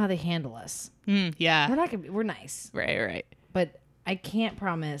just want to know how they handle us. Yeah. We're nice. Right. But I can't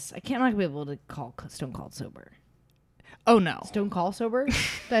promise. I'm not gonna be able to call Stone Cold sober. Oh, no. Stone Cold sober? Did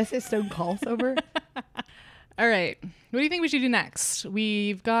I say Stone Cold sober? All right. What do you think we should do next?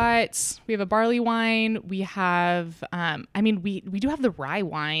 We have a barley wine. We have, we do have the rye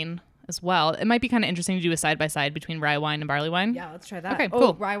wine as well. It might be kind of interesting to do a side-by-side between rye wine and barley wine. Yeah, let's try that. Okay, Oh,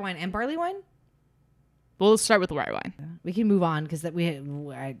 cool. rye wine and barley wine? We'll start with the rye wine. We can move on because this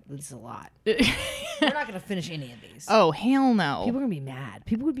is a lot. We're not going to finish any of these. Oh, hell no. People are going to be mad.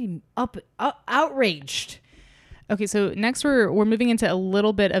 People would be outraged. Okay, so next we're moving into a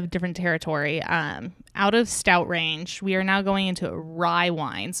little bit of different territory. Out of stout range, we are now going into rye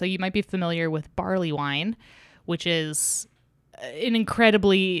wine. So you might be familiar with barley wine, which is an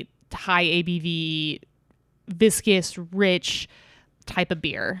incredibly high ABV, viscous, rich type of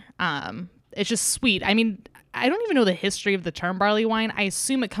beer. It's just sweet. I mean, I don't even know the history of the term barley wine. I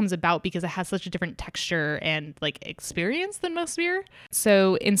assume it comes about because it has such a different texture and like experience than most beer.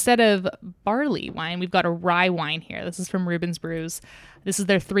 So instead of barley wine, we've got a rye wine here. This is from Reuben's Brews. This is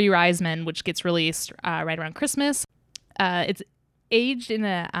their Three Risemen, which gets released right around Christmas. It's aged in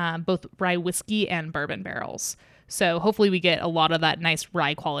both rye whiskey and bourbon barrels. So hopefully we get a lot of that nice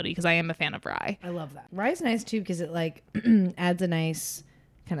rye quality because I am a fan of rye. I love that. Rye is nice too because it like adds a nice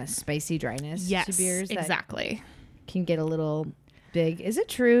kind of spicy dryness to beers. Exactly. Can get a little big. Is it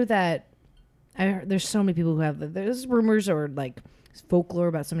true that there's so many people who have there's rumors or like folklore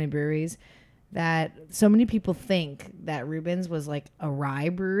about so many breweries that so many people think that Reuben's was like a rye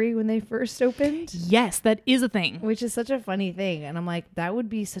brewery when they first opened? Yes, that is a thing. Which is such a funny thing. And I'm like, that would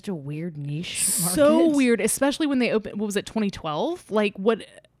be such a weird niche market. So weird, especially when they opened, what was it, 2012? Like what?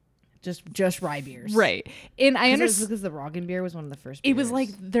 Just rye beers. Right. And I understand. Because the Roggen beer was one of the first beers. It was like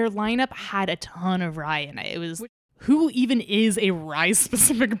their lineup had a ton of rye in it. It was, who even is a rye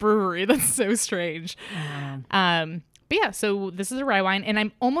specific brewery? That's so strange. But yeah, so this is a rye wine and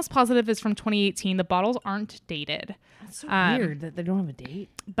I'm almost positive it's from 2018. The bottles aren't dated. That's so weird that they don't have a date.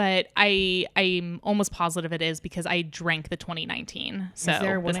 But I'm almost positive it is because I drank the 2019. So is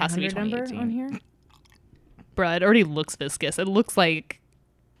there a this has to be 1-800 number 2018. on here? Bruh, it already looks viscous. It looks like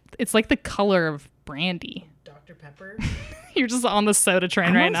it's like the color of brandy. Dr. Pepper. You're just on the soda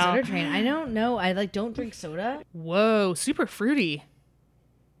train right now. Soda train. I don't know. I don't drink soda. Whoa, super fruity.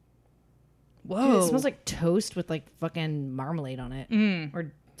 Whoa. Dude, it smells like toast with like fucking marmalade on it.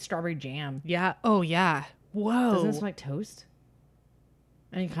 Or strawberry jam. Yeah. Oh yeah. Whoa. Doesn't it smell like toast?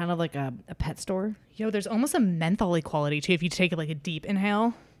 And kind of like a pet store. Yo, there's almost a mentholy quality too if you take like a deep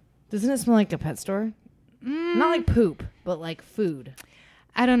inhale. Doesn't it smell like a pet store? Not like poop, but like food.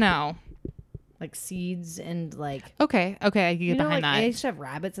 I don't know. Like seeds and like... Okay, I can get behind that. I used to have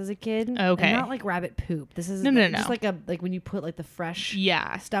rabbits as a kid. Okay. And not like rabbit poop. This is No. just like when you put like the fresh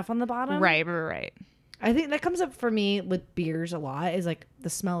stuff on the bottom. Right. I think that comes up for me with beers a lot is like the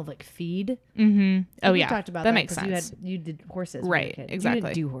smell of like feed. Mm-hmm. Oh, We yeah. talked about that makes because sense. You did horses. Right, When you were a kid. exactly. You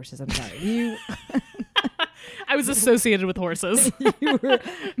didn't do horses. I'm sorry. I was associated with horses. Remember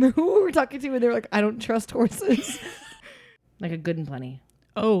who we were talking to and they were like, I don't trust horses. Like a Good and Plenty.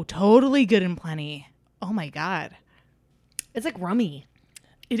 Oh, totally Good and Plenty. Oh my God. It's like rummy.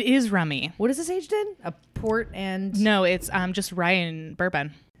 It is rummy. What is this aged in? A port and... No, it's just rye and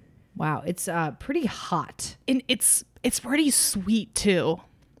bourbon. Wow, it's pretty hot. And it's pretty sweet too.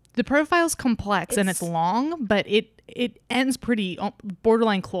 The profile's complex and it's long, but it ends pretty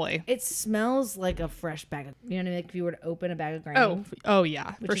borderline cloy. It smells like a fresh bag of... You know what I mean? Like if you were to open a bag of grain. Oh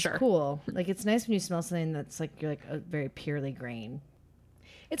yeah, which for is sure. Cool. Like it's nice when you smell something that's like you're like a very purely grain.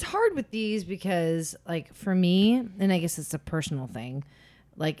 It's hard with these because like for me, and I guess it's a personal thing,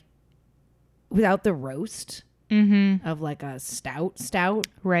 like without the roast of like a stout,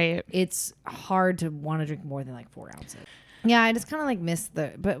 Right. it's hard to want to drink more than like 4 ounces. Yeah, I just kind of like miss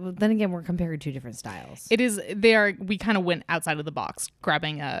but then again, we're comparing two different styles. It is. We kind of went outside of the box,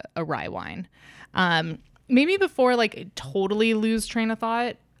 grabbing a rye wine. Maybe before like totally lose train of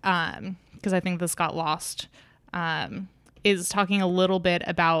thought, because I think this got lost. Is talking a little bit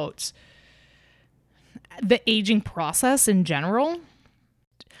about the aging process in general.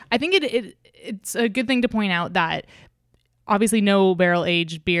 I think it's a good thing to point out that obviously no barrel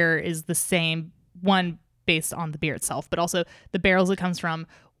aged beer is the same, one based on the beer itself, but also the barrels it comes from,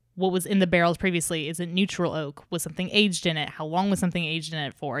 what was in the barrels previously. Is it neutral oak? Was something aged in it? How long was something aged in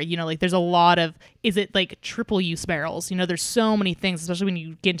it for? You know, like there's a lot of, is it like triple use barrels? You know, there's so many things, especially when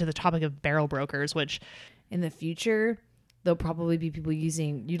you get into the topic of barrel brokers, which In the future, there'll probably be people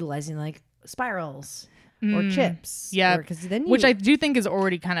utilizing like spirals or chips. Yeah. Because then Which I do think is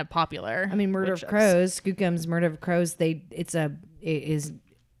already kind of popular. I mean, Murder of Crows, Skookum's Murder of Crows. It is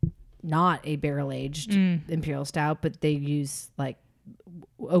not a barrel aged imperial stout, but they use like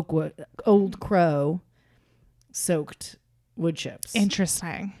Old Crow soaked wood chips.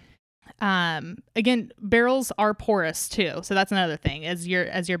 Interesting. Again, barrels are porous too, so that's another thing. As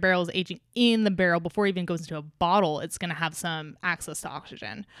your barrel is aging in the barrel before it even goes into a bottle, it's going to have some access to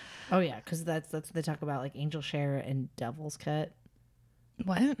oxygen. Oh yeah, because that's what they talk about, like Angel Share and Devil's Cut.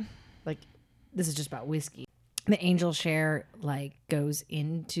 What? Like, this is just about whiskey. The Angel Share like goes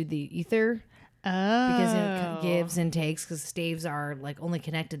into the ether because it gives and takes, because staves are like only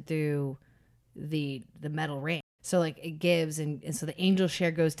connected through the metal ring. So like it gives and so the Angel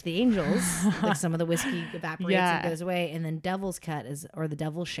Share goes to the angels. Like some of the whiskey evaporates and goes away, and then Devil's Cut or the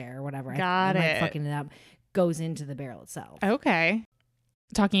Devil's Share or whatever. Got I'm it. like fucking it up. Goes into the barrel itself. Okay.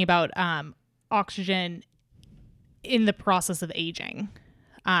 Talking about oxygen in the process of aging.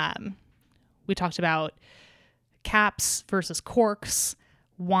 We talked about caps versus corks.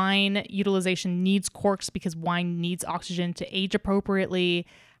 Wine utilization needs corks because wine needs oxygen to age appropriately.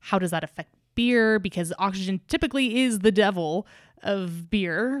 How does that affect beer? Because oxygen typically is the devil of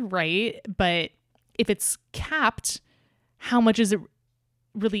beer, right? But if it's capped, how much is it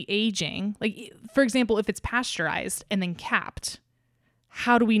really aging? Like, for example, if it's pasteurized and then capped,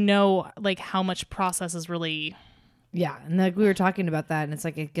 how do we know like how much process is really... Yeah, and like we were talking about that, and it's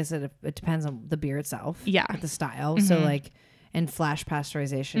like I guess it depends on the beer itself. Yeah. The style. So like, and flash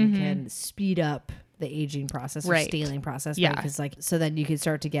pasteurization can speed up the aging process or staling process. Yeah. Because like, so then you can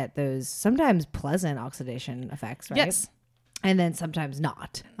start to get those sometimes pleasant oxidation effects, right? Yes. And then sometimes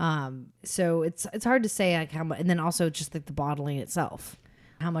not. So it's hard to say like how much, and then also just like the bottling itself.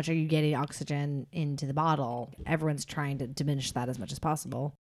 How much are you getting oxygen into the bottle? Everyone's trying to diminish that as much as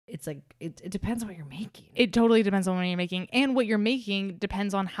possible. It's like, it depends on what you're making. It totally depends on what you're making, and what you're making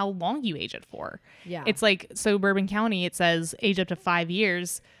depends on how long you age it for. Yeah. It's like, so Bourbon County, it says age up to 5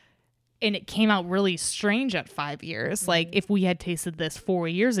 years, and it came out really strange at 5 years. Like, if we had tasted this 4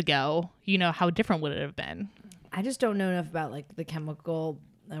 years ago, how different would it have been? I just don't know enough about like the chemical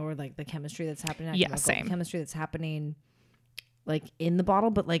or like the chemistry that's happening. Yeah, same. Chemistry that's happening like in the bottle,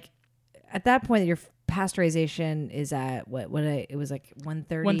 but like at that point, your pasteurization is at it was like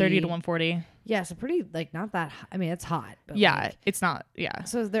 130. 130 to 140. Yeah, so pretty like not that. I mean, it's hot. But Yeah, like, it's not. Yeah.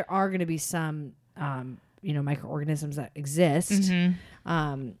 so there are going to be some microorganisms that exist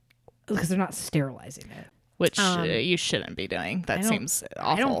because they're not sterilizing it. Which you shouldn't be doing. That seems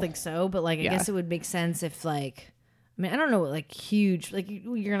awful. I don't think so, but like I guess it would make sense if like, I mean, I don't know, like huge, like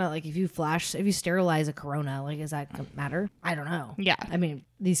you're gonna like if you sterilize a Corona, like does that matter? I don't know. Yeah. I mean,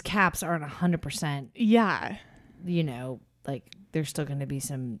 these caps aren't 100%. Yeah. Like there's still going to be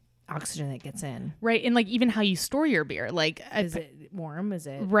some oxygen that gets in. Right. And like even how you store your beer, like is it warm? Is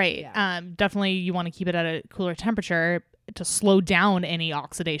it right? Yeah. Definitely you want to keep it at a cooler temperature to slow down any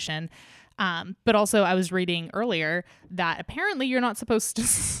oxidation. But also I was reading earlier that apparently you're not supposed to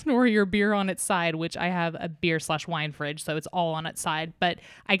store your beer on its side, which I have a beer/wine fridge, so it's all on its side. But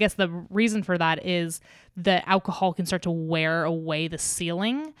I guess the reason for that is the alcohol can start to wear away the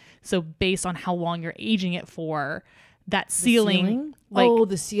sealing. So based on how long you're aging it for, that sealing, like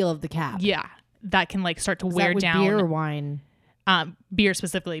the seal of the cap. yeah, that can like start to Is wear that with down beer or wine. Beer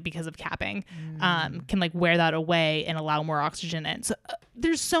specifically because of capping, can like wear that away and allow more oxygen in. So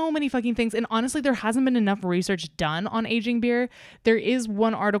there's so many fucking things. And honestly, there hasn't been enough research done on aging beer. There is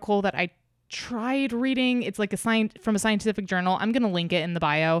one article that I tried reading. It's like from a scientific journal. I'm going to link it in the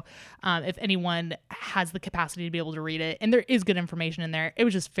bio if anyone has the capacity to be able to read it. And there is good information in there. It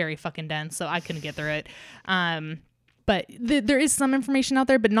was just very fucking dense, so I couldn't get through it. But there is some information out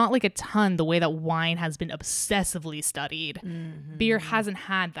there, but not like a ton, the way that wine has been obsessively studied. Mm-hmm. Beer hasn't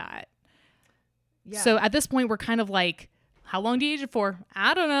had that. Yeah. So at this point, we're kind of like, how long do you age it for?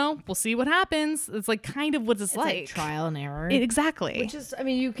 I don't know. We'll see what happens. It's like kind of what it's like. Trial and error. Exactly. Which is, I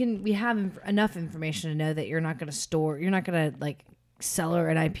mean, we have enough information to know that you're not going to like cellar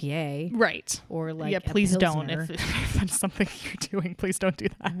an IPA. Right. Or like, yeah, please don't. If that's something you're doing, please don't do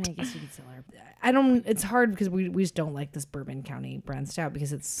that. I mean, I guess you could cellar. It's hard because we just don't like this Bourbon County brand stout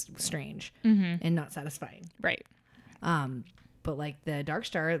because it's strange and not satisfying. Right. But like the Dark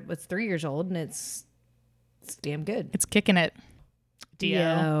Star, it's 3 years old and it's damn good. It's kicking it.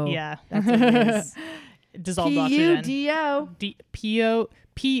 D-O. Yeah. That's what it is. Dissolved oxygen. D-O. P-O.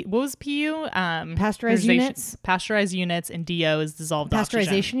 What was PU? Pasteurized units. Pasteurized units, and DO is dissolved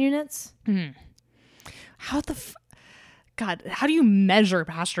oxygen. Pasteurization units. How God, how do you measure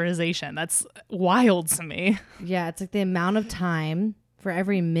pasteurization? That's wild to me. Yeah, it's like the amount of time for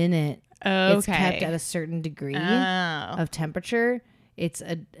every minute Okay. It's kept at a certain degree of temperature. It's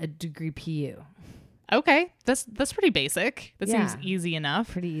a degree PU. Okay. That's pretty basic. That Yeah. seems easy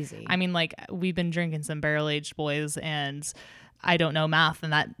enough. Pretty easy. I mean, like, we've been drinking some barrel-aged boys, and I don't know math,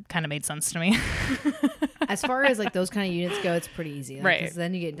 and that kind of made sense to me. As far as like those kind of units go, it's pretty easy. Like, Right. 'cause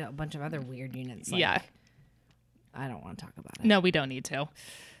then you get into a bunch of other weird units. Like, Yeah. I don't want to talk about it. No, we don't need to.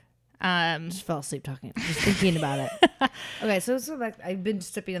 Just fell asleep just thinking about it. Okay, so like, I've been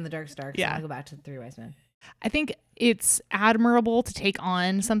sipping on the Dark Star. So Yeah. I'll go back to the Three Wise Men. I think it's admirable to take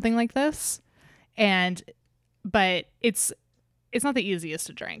on something like this, but it's not the easiest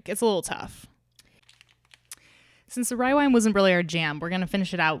to drink. It's a little tough. Since the rye wine wasn't really our jam, we're going to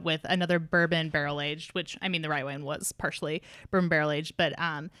finish it out with another bourbon barrel aged, which, I mean, the rye wine was partially bourbon barrel aged, but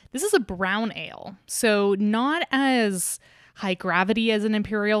this is a brown ale. So not as high gravity as an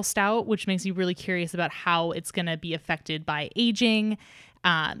imperial stout, which makes you really curious about how it's going to be affected by aging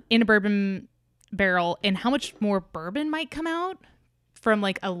in a bourbon barrel, and how much more bourbon might come out from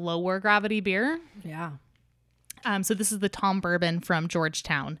like a lower gravity beer. Yeah. So this is the Tom Bourbon from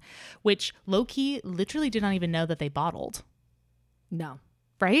Georgetown, which low-key literally did not even know that they bottled, No.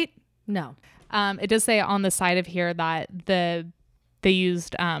 right? No. It does say on the side of here that they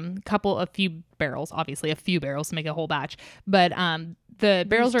used a few barrels to make a whole batch, but the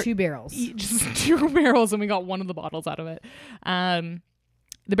barrels are 2 barrels. just 2 barrels, and we got one of the bottles out of it.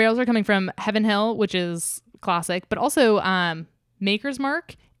 The barrels are coming from Heaven Hill, which is classic, but also Maker's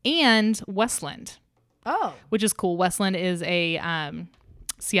Mark and Westland, Oh. which is cool. Westland is a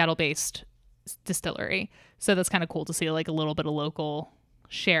Seattle-based distillery, so that's kind of cool to see like a little bit of local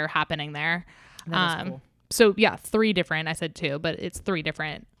share happening there. That is cool. So yeah, 3 different. I said 2, but it's 3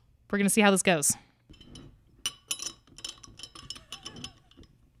 different. We're gonna see how this goes.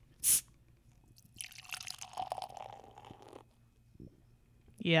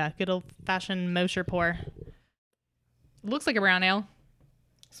 Yeah, good old fashioned Mosher pour. Looks like a brown ale.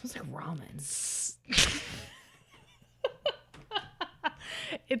 It smells like ramen.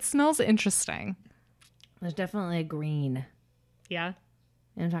 It smells interesting. There's definitely a green. Yeah. You know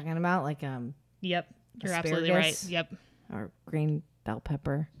what I'm talking about? Like Yep. You're absolutely right. Asparagus? Yep. or green bell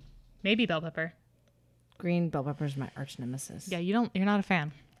pepper. Maybe bell pepper. Green bell pepper is my arch nemesis. Yeah, you're not a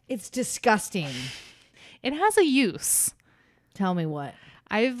fan. It's disgusting. It has a use. Tell me what.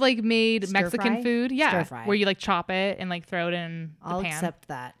 I've like made Stir Mexican fry? food. Yeah. Stir fry. Where you like chop it and like throw it in the I'll pan. accept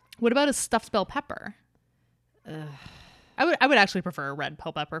that. What about a stuffed bell pepper? I would actually prefer a red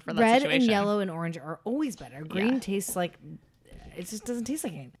bell pepper for that Red situation. and yellow and orange are always better. Green Yeah. tastes like it just doesn't taste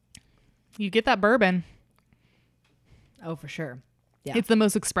like anything. You get that bourbon. Oh, for sure. Yeah. It's the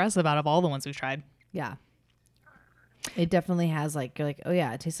most expressive out of all the ones we've tried. Yeah. It definitely has like you're like, oh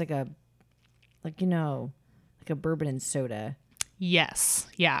yeah, it tastes like a bourbon and soda. Yes.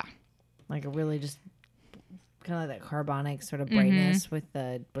 Yeah. Like a really just kind of like that carbonic sort of brightness with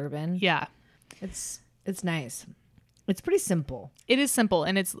the bourbon. Yeah. It's nice. It's pretty simple. It is simple,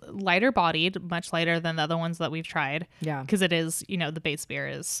 and it's lighter bodied, much lighter than the other ones that we've tried. Yeah. Because it is, the base beer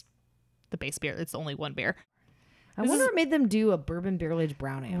is the base beer. It's only one beer. I wonder what made them do a bourbon barrel-aged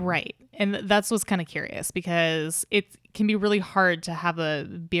brown ale. Right. And that's what's kind of curious, because it can be really hard to have a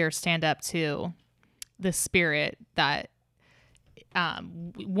beer stand up to the spirit that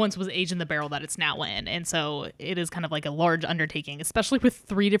once was aged in the barrel that it's now in. And so it is kind of like a large undertaking, especially with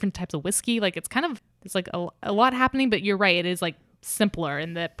 3 different types of whiskey. Like it's like a lot happening, but you're right. It is like simpler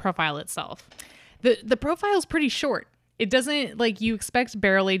in the profile itself. The profile is pretty short. It doesn't like you expect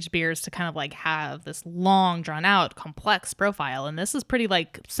barrel aged beers to kind of like have this long drawn out complex profile. And this is pretty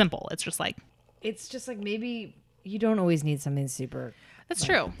like simple. It's just like maybe you don't always need something super. That's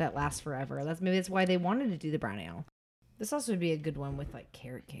true. That lasts forever. That's why they wanted to do the brown ale. This also would be a good one with like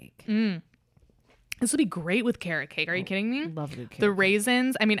carrot cake. This would be great with carrot cake. Are you kidding me? Love good carrot The cake.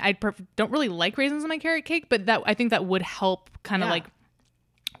 raisins. I mean, don't really like raisins in my carrot cake, but I think that would help kind of Yeah. like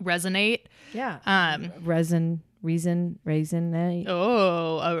resonate. Yeah. Raisinette.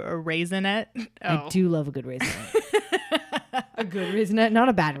 Oh, a raisinette. Oh. I do love a good raisinette. A good raisinette, not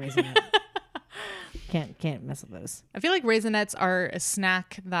a bad raisinette. Can't mess with those. I feel like raisinettes are a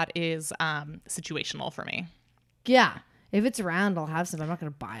snack that is situational for me. Yeah. If it's around, I'll have some. I'm not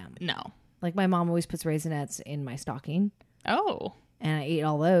going to buy them. No. Like my mom always puts raisinettes in my stocking, Oh. and I ate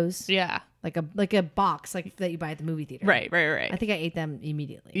all those. Yeah. Like a box like that you buy at the movie theater. Right. I think I ate them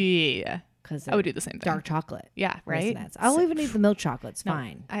immediately Yeah. because I would do the same thing. dark chocolate. Yeah. Right. Raisinettes. I'll even eat the milk chocolate. It's No,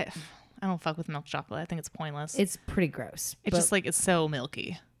 fine. I don't fuck with milk chocolate. I think it's pointless. It's pretty gross. It's but just like it's so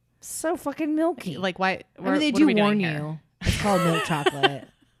milky. so fucking milky. Like why? I mean, they what are do we doing warn here? you. It's called milk chocolate.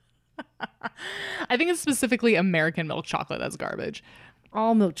 I think it's specifically American milk chocolate that's garbage.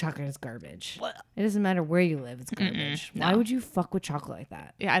 All milk chocolate is garbage. What? It doesn't matter where you live. It's garbage. no. Why would you fuck with chocolate like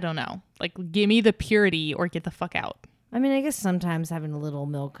that? Yeah, I don't know. Like, give me the purity or get the fuck out. I mean, I guess sometimes having a little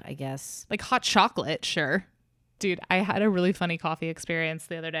milk, I guess. Like hot chocolate, sure. Dude, I had a really funny coffee experience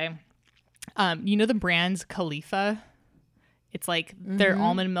the other day. You know the brand Khalifa? It's like their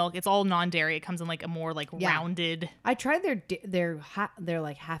almond milk. It's all non-dairy. It comes in like a more like rounded. I tried their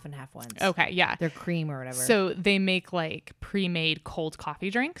like half and half ones. Okay, yeah. Their cream or whatever. So they make like pre-made cold coffee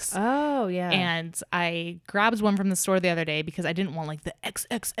drinks. Oh, yeah. And I grabbed one from the store the other day because I didn't want like the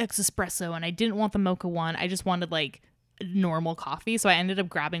XXX espresso and I didn't want the mocha one. I just wanted like normal coffee. So I ended up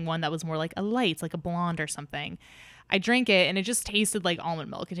grabbing one that was more like a light, like a blonde or something. I drank it and it just tasted like almond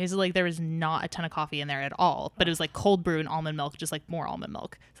milk. It tasted like there was not a ton of coffee in there at all, but it was like cold brew and almond milk, just like more almond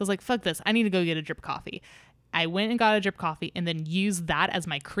milk. So I was like, fuck this. I need to go get a drip coffee. I went and got a drip coffee and then used that as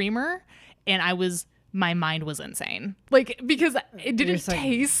my creamer. And my mind was insane. Like, because it didn't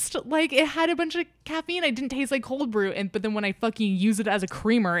taste like it had a bunch of caffeine. I didn't taste like cold brew. But then when I fucking used it as a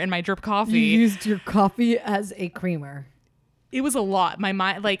creamer in my drip coffee. You used your coffee as a creamer. It was a lot. My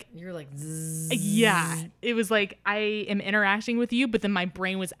mind, like, you're like, zzz. Yeah, it was like I am interacting with you, but then my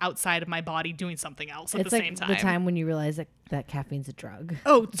brain was outside of my body doing something else at the same time. It's like the time when you realize that caffeine's a drug.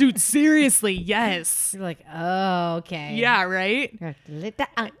 Oh, dude, seriously, yes. You're like, oh, okay. Yeah, right.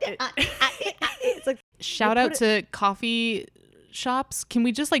 It's like, shout out to coffee shops. Can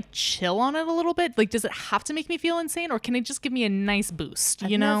we just like chill on it a little bit? Like, does it have to make me feel insane, or can it just give me a nice boost?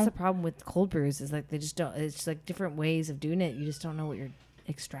 You know, that's the problem with cold brews is like they just don't. It's like different ways of doing it. You just don't know what you're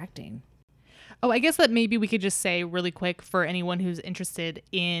extracting. Oh, I guess that maybe we could just say really quick for anyone who's interested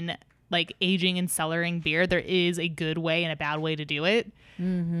in like aging and cellaring beer, there is a good way and a bad way to do it.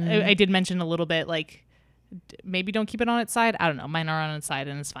 I did mention a little bit like maybe don't keep it on its side. I don't know. Mine are on its side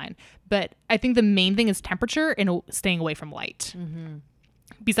and it's fine. But I think the main thing is temperature and staying away from light.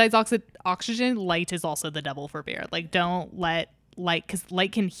 Besides oxygen, light is also the devil for beer. Like, don't let light, because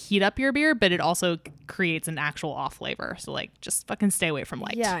light can heat up your beer, but it also creates an actual off flavor. So, like, just fucking stay away from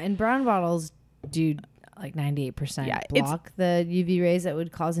light. Yeah, and brown bottles do like 98% block the UV rays that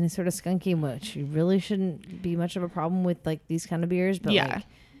would cause any sort of skunking, which really shouldn't be much of a problem with like these kind of beers. But like,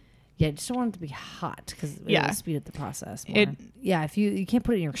 yeah, just don't want it to be hot because it will speed up the process more. If you can't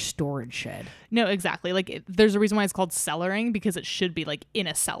put it in your storage shed. No, exactly. Like there's a reason why it's called cellaring, because it should be like in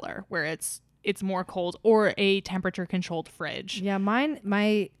a cellar where it's more cold, or a temperature controlled fridge. Yeah,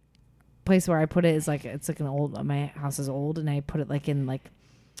 my place where I put it is like, it's like an old, my house is old, and I put it like in like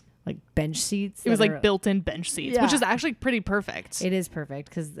bench seats. It was like built-in bench seats, which is actually pretty perfect. It is perfect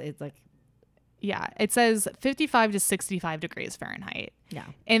because it's like, yeah, it says 55 to 65 degrees Fahrenheit. Yeah.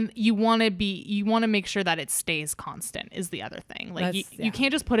 And you want to make sure that it stays constant is the other thing. Like you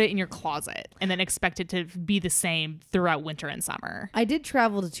can't just put it in your closet and then expect it to be the same throughout winter and summer. I did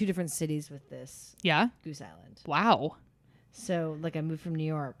travel to 2 different cities with this. Yeah. Goose Island. Wow. So like I moved from New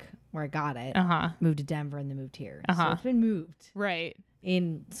York where I got it, moved to Denver, and then moved here. So it's been moved. Right.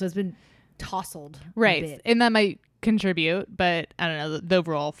 So it's been tousled. Right. A bit. And that might contribute, but I don't know. The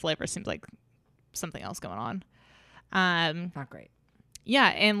overall flavor seems like something else going on. Not great. Yeah,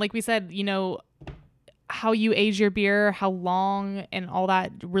 and like we said, you know, how you age your beer, how long, and all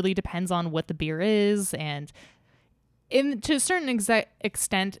that really depends on what the beer is, and to a certain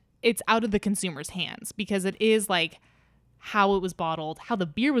extent, it's out of the consumer's hands, because it is like how it was bottled, how the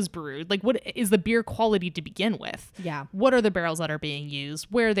beer was brewed, like what is the beer quality to begin with? Yeah. What are the barrels that are being used?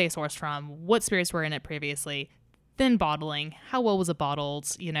 Where are they sourced from? What spirits were in it previously? Then bottling, how well was it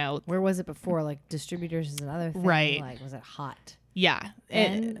bottled? You know, where was it before? Like distributors is another thing. Right. Like, was it hot? Yeah.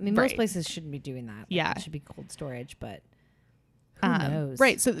 And I mean, most places shouldn't be doing that. Like, yeah. It should be cold storage, but who knows?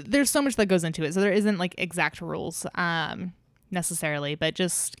 Right. So there's so much that goes into it. So there isn't like exact rules necessarily, but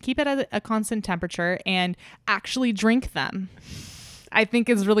just keep it at a constant temperature and actually drink them, I think,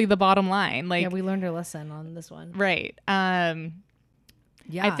 is really the bottom line. Like, yeah, we learned our lesson on this one. Right.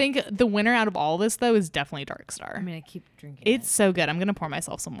 Yeah. I think the winner out of all this, though, is definitely Dark Star. I mean, I keep drinking It's so good. I'm going to pour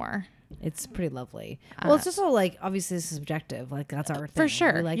myself some more. It's pretty lovely. Well, it's also like, obviously this is subjective. Like, that's our thing. For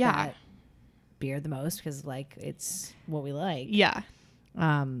sure. We like that beer the most because like it's what we like. Yeah.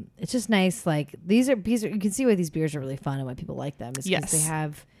 It's just nice. Like these are you can see why these beers are really fun and why people like them. Is because they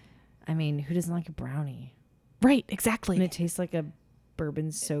have, I mean, who doesn't like a brownie? Right. Exactly. And it tastes like a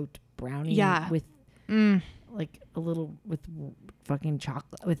bourbon soaked brownie. Yeah. With like a little with fucking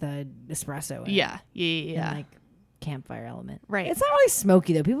chocolate with a espresso. In Yeah. it. Yeah. And like campfire element. Right. It's not really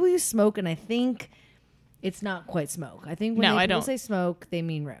smoky though. People use smoke, and I think it's not quite smoke. I think when people say smoke, they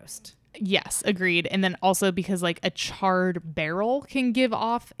mean roast. Yes, agreed. And then also because like a charred barrel can give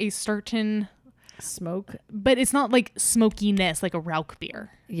off a certain smoke. But it's not like smokiness like a Rauch beer,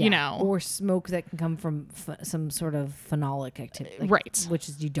 Yeah. you know? Or smoke that can come from some sort of phenolic activity. Like, Right. Which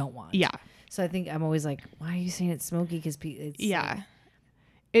is you don't want. Yeah. So I think I'm always like, why are you saying it's smoky? Because it's Yeah.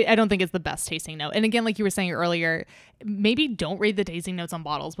 I don't think it's the best tasting note. And again, like you were saying earlier, maybe don't read the tasting notes on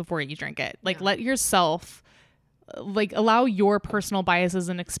bottles before you drink it. Like let yourself, like allow your personal biases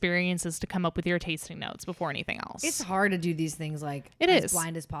and experiences to come up with your tasting notes before anything else. It's hard to do these things like It as is.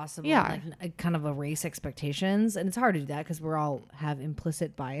 blind as possible. Yeah. Like kind of erase expectations. And it's hard to do that because we're all have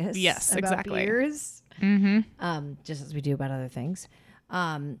implicit bias. Yes, about exactly. beers. Mm-hmm. Just as we do about other things.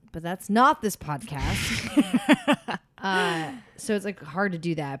 But that's not this podcast. So it's like hard to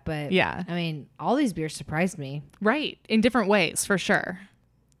do that. But Yeah. I mean, all these beers surprised me. Right. In different ways, for sure.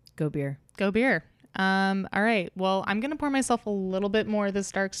 Go beer. Go beer. All right. Well, I'm going to pour myself a little bit more of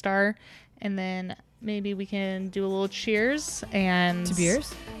this Dark Star, and then maybe we can do a little cheers and To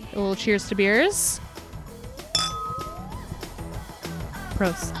beers? A little cheers to beers.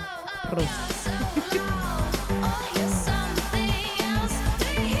 Prost. Prost.